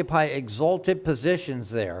occupy exalted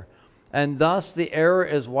positions there. And thus the error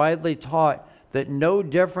is widely taught that no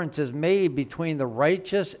difference is made between the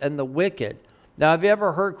righteous and the wicked. Now, have you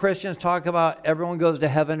ever heard Christians talk about everyone goes to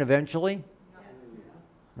heaven eventually?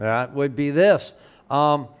 That would be this.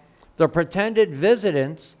 The pretended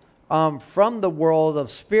visitants from the world of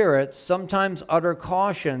spirits sometimes utter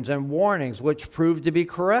cautions and warnings which prove to be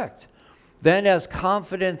correct. Then, as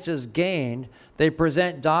confidence is gained, they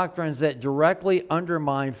present doctrines that directly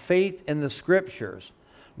undermine faith in the Scriptures.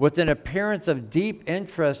 With an appearance of deep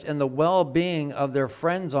interest in the well-being of their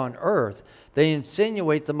friends on earth, they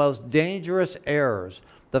insinuate the most dangerous errors.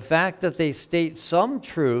 The fact that they state some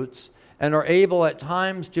truths and are able at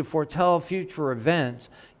times to foretell future events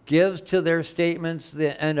gives to their statements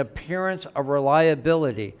an appearance of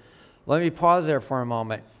reliability. Let me pause there for a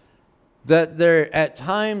moment. That they at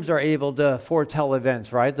times are able to foretell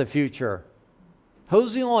events, right? The future.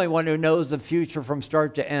 Who's the only one who knows the future from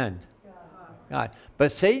start to end? God.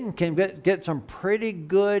 But Satan can get some pretty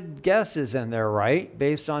good guesses in there, right?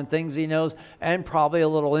 Based on things he knows, and probably a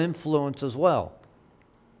little influence as well.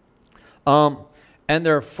 And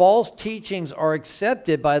their false teachings are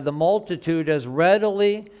accepted by the multitude as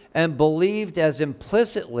readily and believed as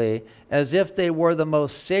implicitly as if they were the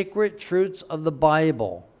most sacred truths of the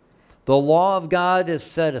Bible. The law of God is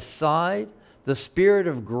set aside, the Spirit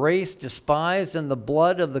of grace despised, and the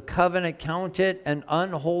blood of the covenant counted an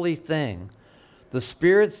unholy thing. The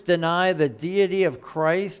spirits deny the deity of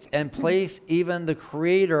Christ and place even the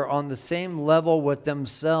Creator on the same level with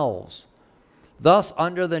themselves. Thus,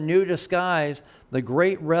 under the new disguise, the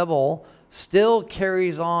great rebel still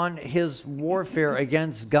carries on his warfare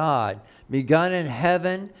against God, begun in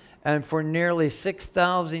heaven and for nearly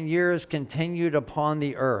 6,000 years continued upon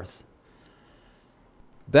the earth.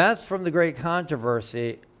 That's from the Great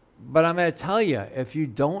Controversy. But I'm going to tell you, if you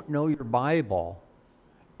don't know your Bible,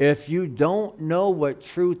 if you don't know what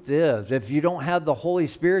truth is, if you don't have the Holy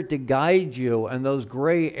Spirit to guide you in those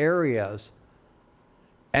gray areas,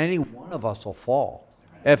 any one of us will fall.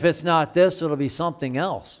 If it's not this, it'll be something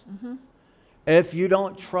else. Mm-hmm. If you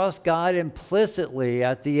don't trust God implicitly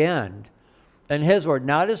at the end, and His Word,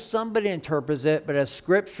 not as somebody interprets it, but as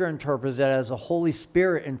Scripture interprets it, as the Holy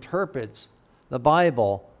Spirit interprets the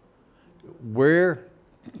Bible, we're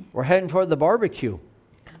heading toward the barbecue.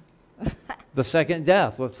 The second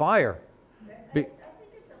death with fire. I think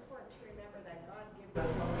it's important to remember that God gives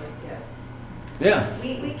us all those gifts. Yeah.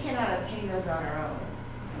 We cannot attain those on our own,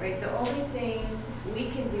 right? The only thing we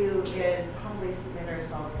can do is humbly humbly submit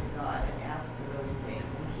ourselves to God and ask for those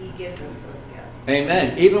things, and He gives us those gifts.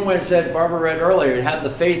 Amen. Even when it said, Barbara read earlier, have the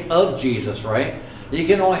faith of Jesus, right? You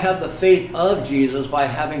can only have the faith of Jesus by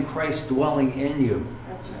having Christ dwelling in you.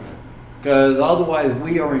 That's right. Because otherwise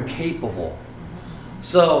we are incapable.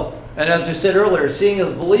 So, and as I said earlier, seeing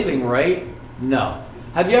is believing, right? No.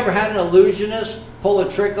 Have you ever had an illusionist pull a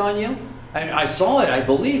trick on you? And I saw it, I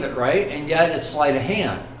believe it, right? And yet it's sleight of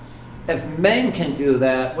hand. If men can do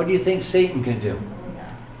that, what do you think Satan can do?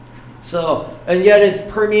 So, and yet it's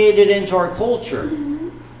permeated into our culture.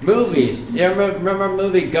 Movies. You remember the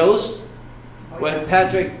movie Ghost? With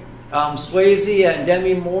Patrick Swayze and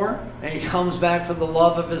Demi Moore? And he comes back for the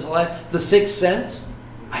love of his life. The Sixth Sense.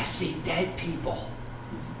 I see dead people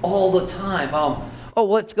all the time. Oh,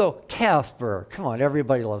 let's go. Casper. Come on,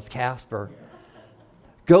 everybody loves Casper.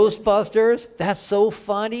 Ghostbusters. That's so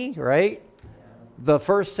funny, right? The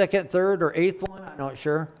first, second, third, or eighth one, I'm not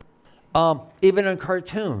sure. Even in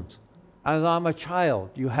cartoons. As I'm a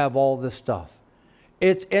child, you have all this stuff.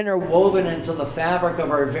 It's interwoven into the fabric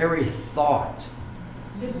of our very thought.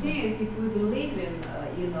 The thing is, if we believe in,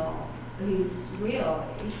 He's real,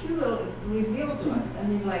 He will reveal to us. I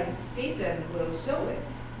mean, like Satan will show it.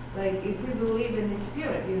 Like if we believe in His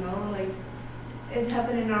Spirit, like it's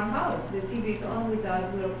happened in our house. The TV is on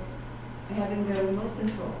without we're having the remote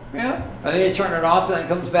control. Yeah. And then you turn it off and then it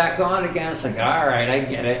comes back on again. It's like, all right, I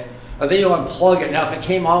get it. And then you unplug it. Now, if it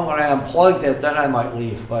came on when I unplugged it, then I might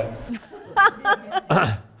leave. But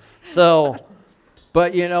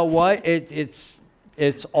but you know what? It's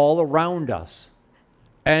all around us.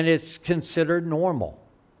 And it's considered normal.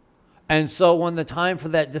 And so when the time for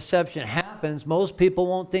that deception happens, most people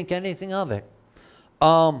won't think anything of it.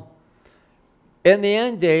 In the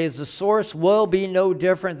end days, the source will be no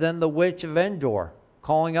different than the witch of Endor,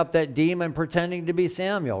 calling up that demon pretending to be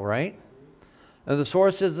Samuel, right? And the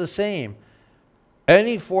source is the same.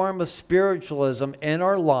 Any form of spiritualism in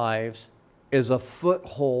our lives is a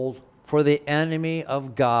foothold for the enemy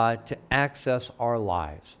of God to access our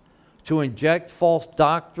lives, to inject false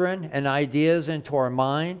doctrine and ideas into our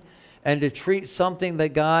mind, and to treat something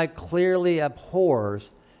that God clearly abhors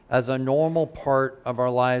as a normal part of our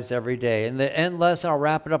lives every day. In the end lesson, I'll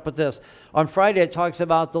wrap it up with this. On Friday, it talks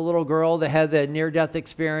about the little girl that had the near-death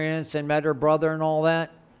experience and met her brother and all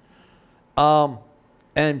that.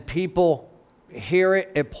 And people hear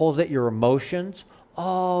it, it pulls at your emotions.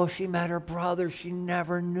 Oh, she met her brother, she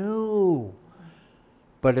never knew.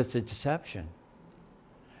 But it's a deception.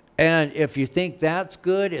 And if you think that's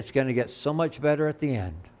good, it's going to get so much better at the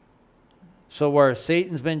end. So where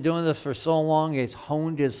Satan's been doing this for so long, he's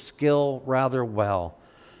honed his skill rather well.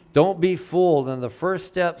 Don't be fooled. And the first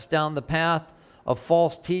steps down the path of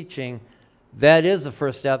false teaching, that is the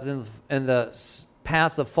first step in the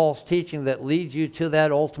path of false teaching that leads you to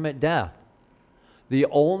that ultimate death. The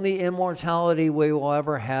only immortality we will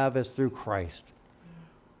ever have is through Christ,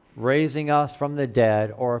 raising us from the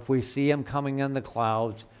dead, or if we see Him coming in the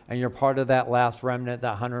clouds, and you're part of that last remnant,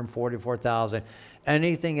 that 144,000.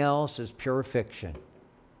 Anything else is pure fiction.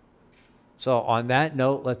 So on that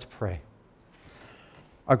note, let's pray.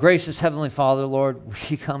 Our gracious Heavenly Father, Lord,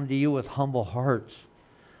 we come to you with humble hearts.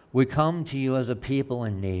 We come to you as a people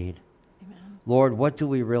in need. Amen. Lord, what do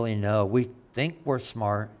we really know? We think we're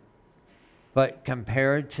smart, but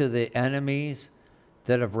compared to the enemies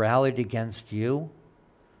that have rallied against you,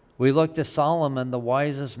 we look to Solomon, the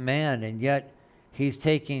wisest man, and yet he's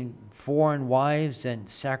taking foreign wives and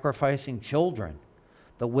sacrificing children.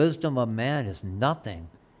 The wisdom of man is nothing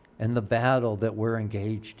in the battle that we're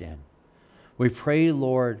engaged in. We pray,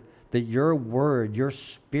 Lord, that your word, your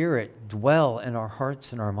spirit dwell in our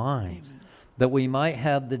hearts and our minds, Amen. That we might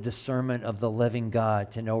have the discernment of the living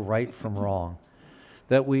God to know right from wrong,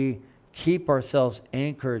 that we keep ourselves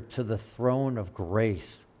anchored to the throne of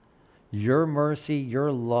grace, your mercy,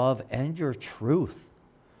 your love, and your truth,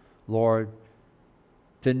 Lord,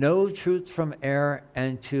 to know truth from error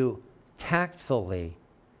and to tactfully,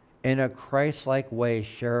 in a Christ-like way,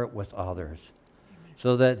 share it with others, Amen.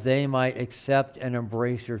 So that they might accept and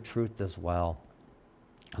embrace your truth as well.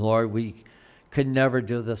 Lord, we could never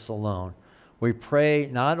do this alone. We pray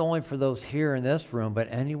not only for those here in this room, but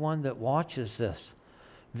anyone that watches this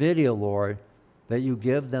video, Lord, that you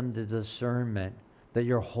give them the discernment, that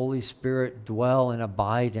your Holy Spirit dwell and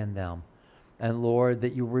abide in them. And Lord,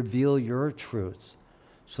 that you reveal your truths,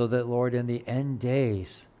 so that, Lord, in the end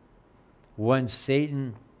days, when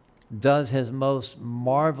Satan does his most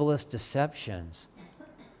marvelous deceptions,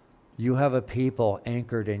 you have a people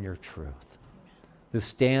anchored in your truth, who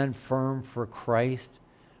stand firm for Christ,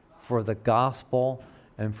 for the gospel,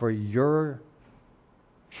 and for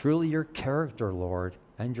truly your character, Lord,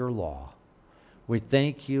 and your law. We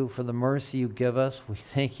thank you for the mercy you give us. We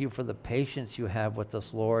thank you for the patience you have with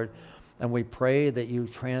us, Lord. And we pray that you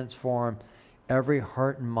transform every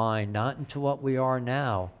heart and mind, not into what we are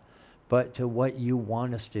now, but to what you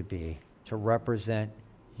want us to be, to represent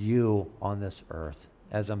you on this earth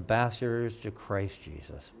as ambassadors to Christ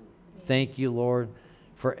Jesus. Thank you, Lord,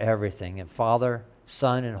 for everything. And Father,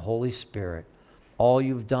 Son, and Holy Spirit, all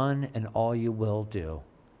you've done and all you will do.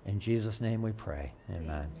 In Jesus' name we pray.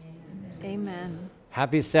 Amen. Amen.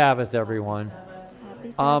 Happy Sabbath, everyone.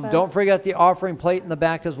 Happy Sabbath. Don't forget the offering plate in the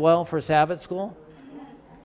back as well for Sabbath school.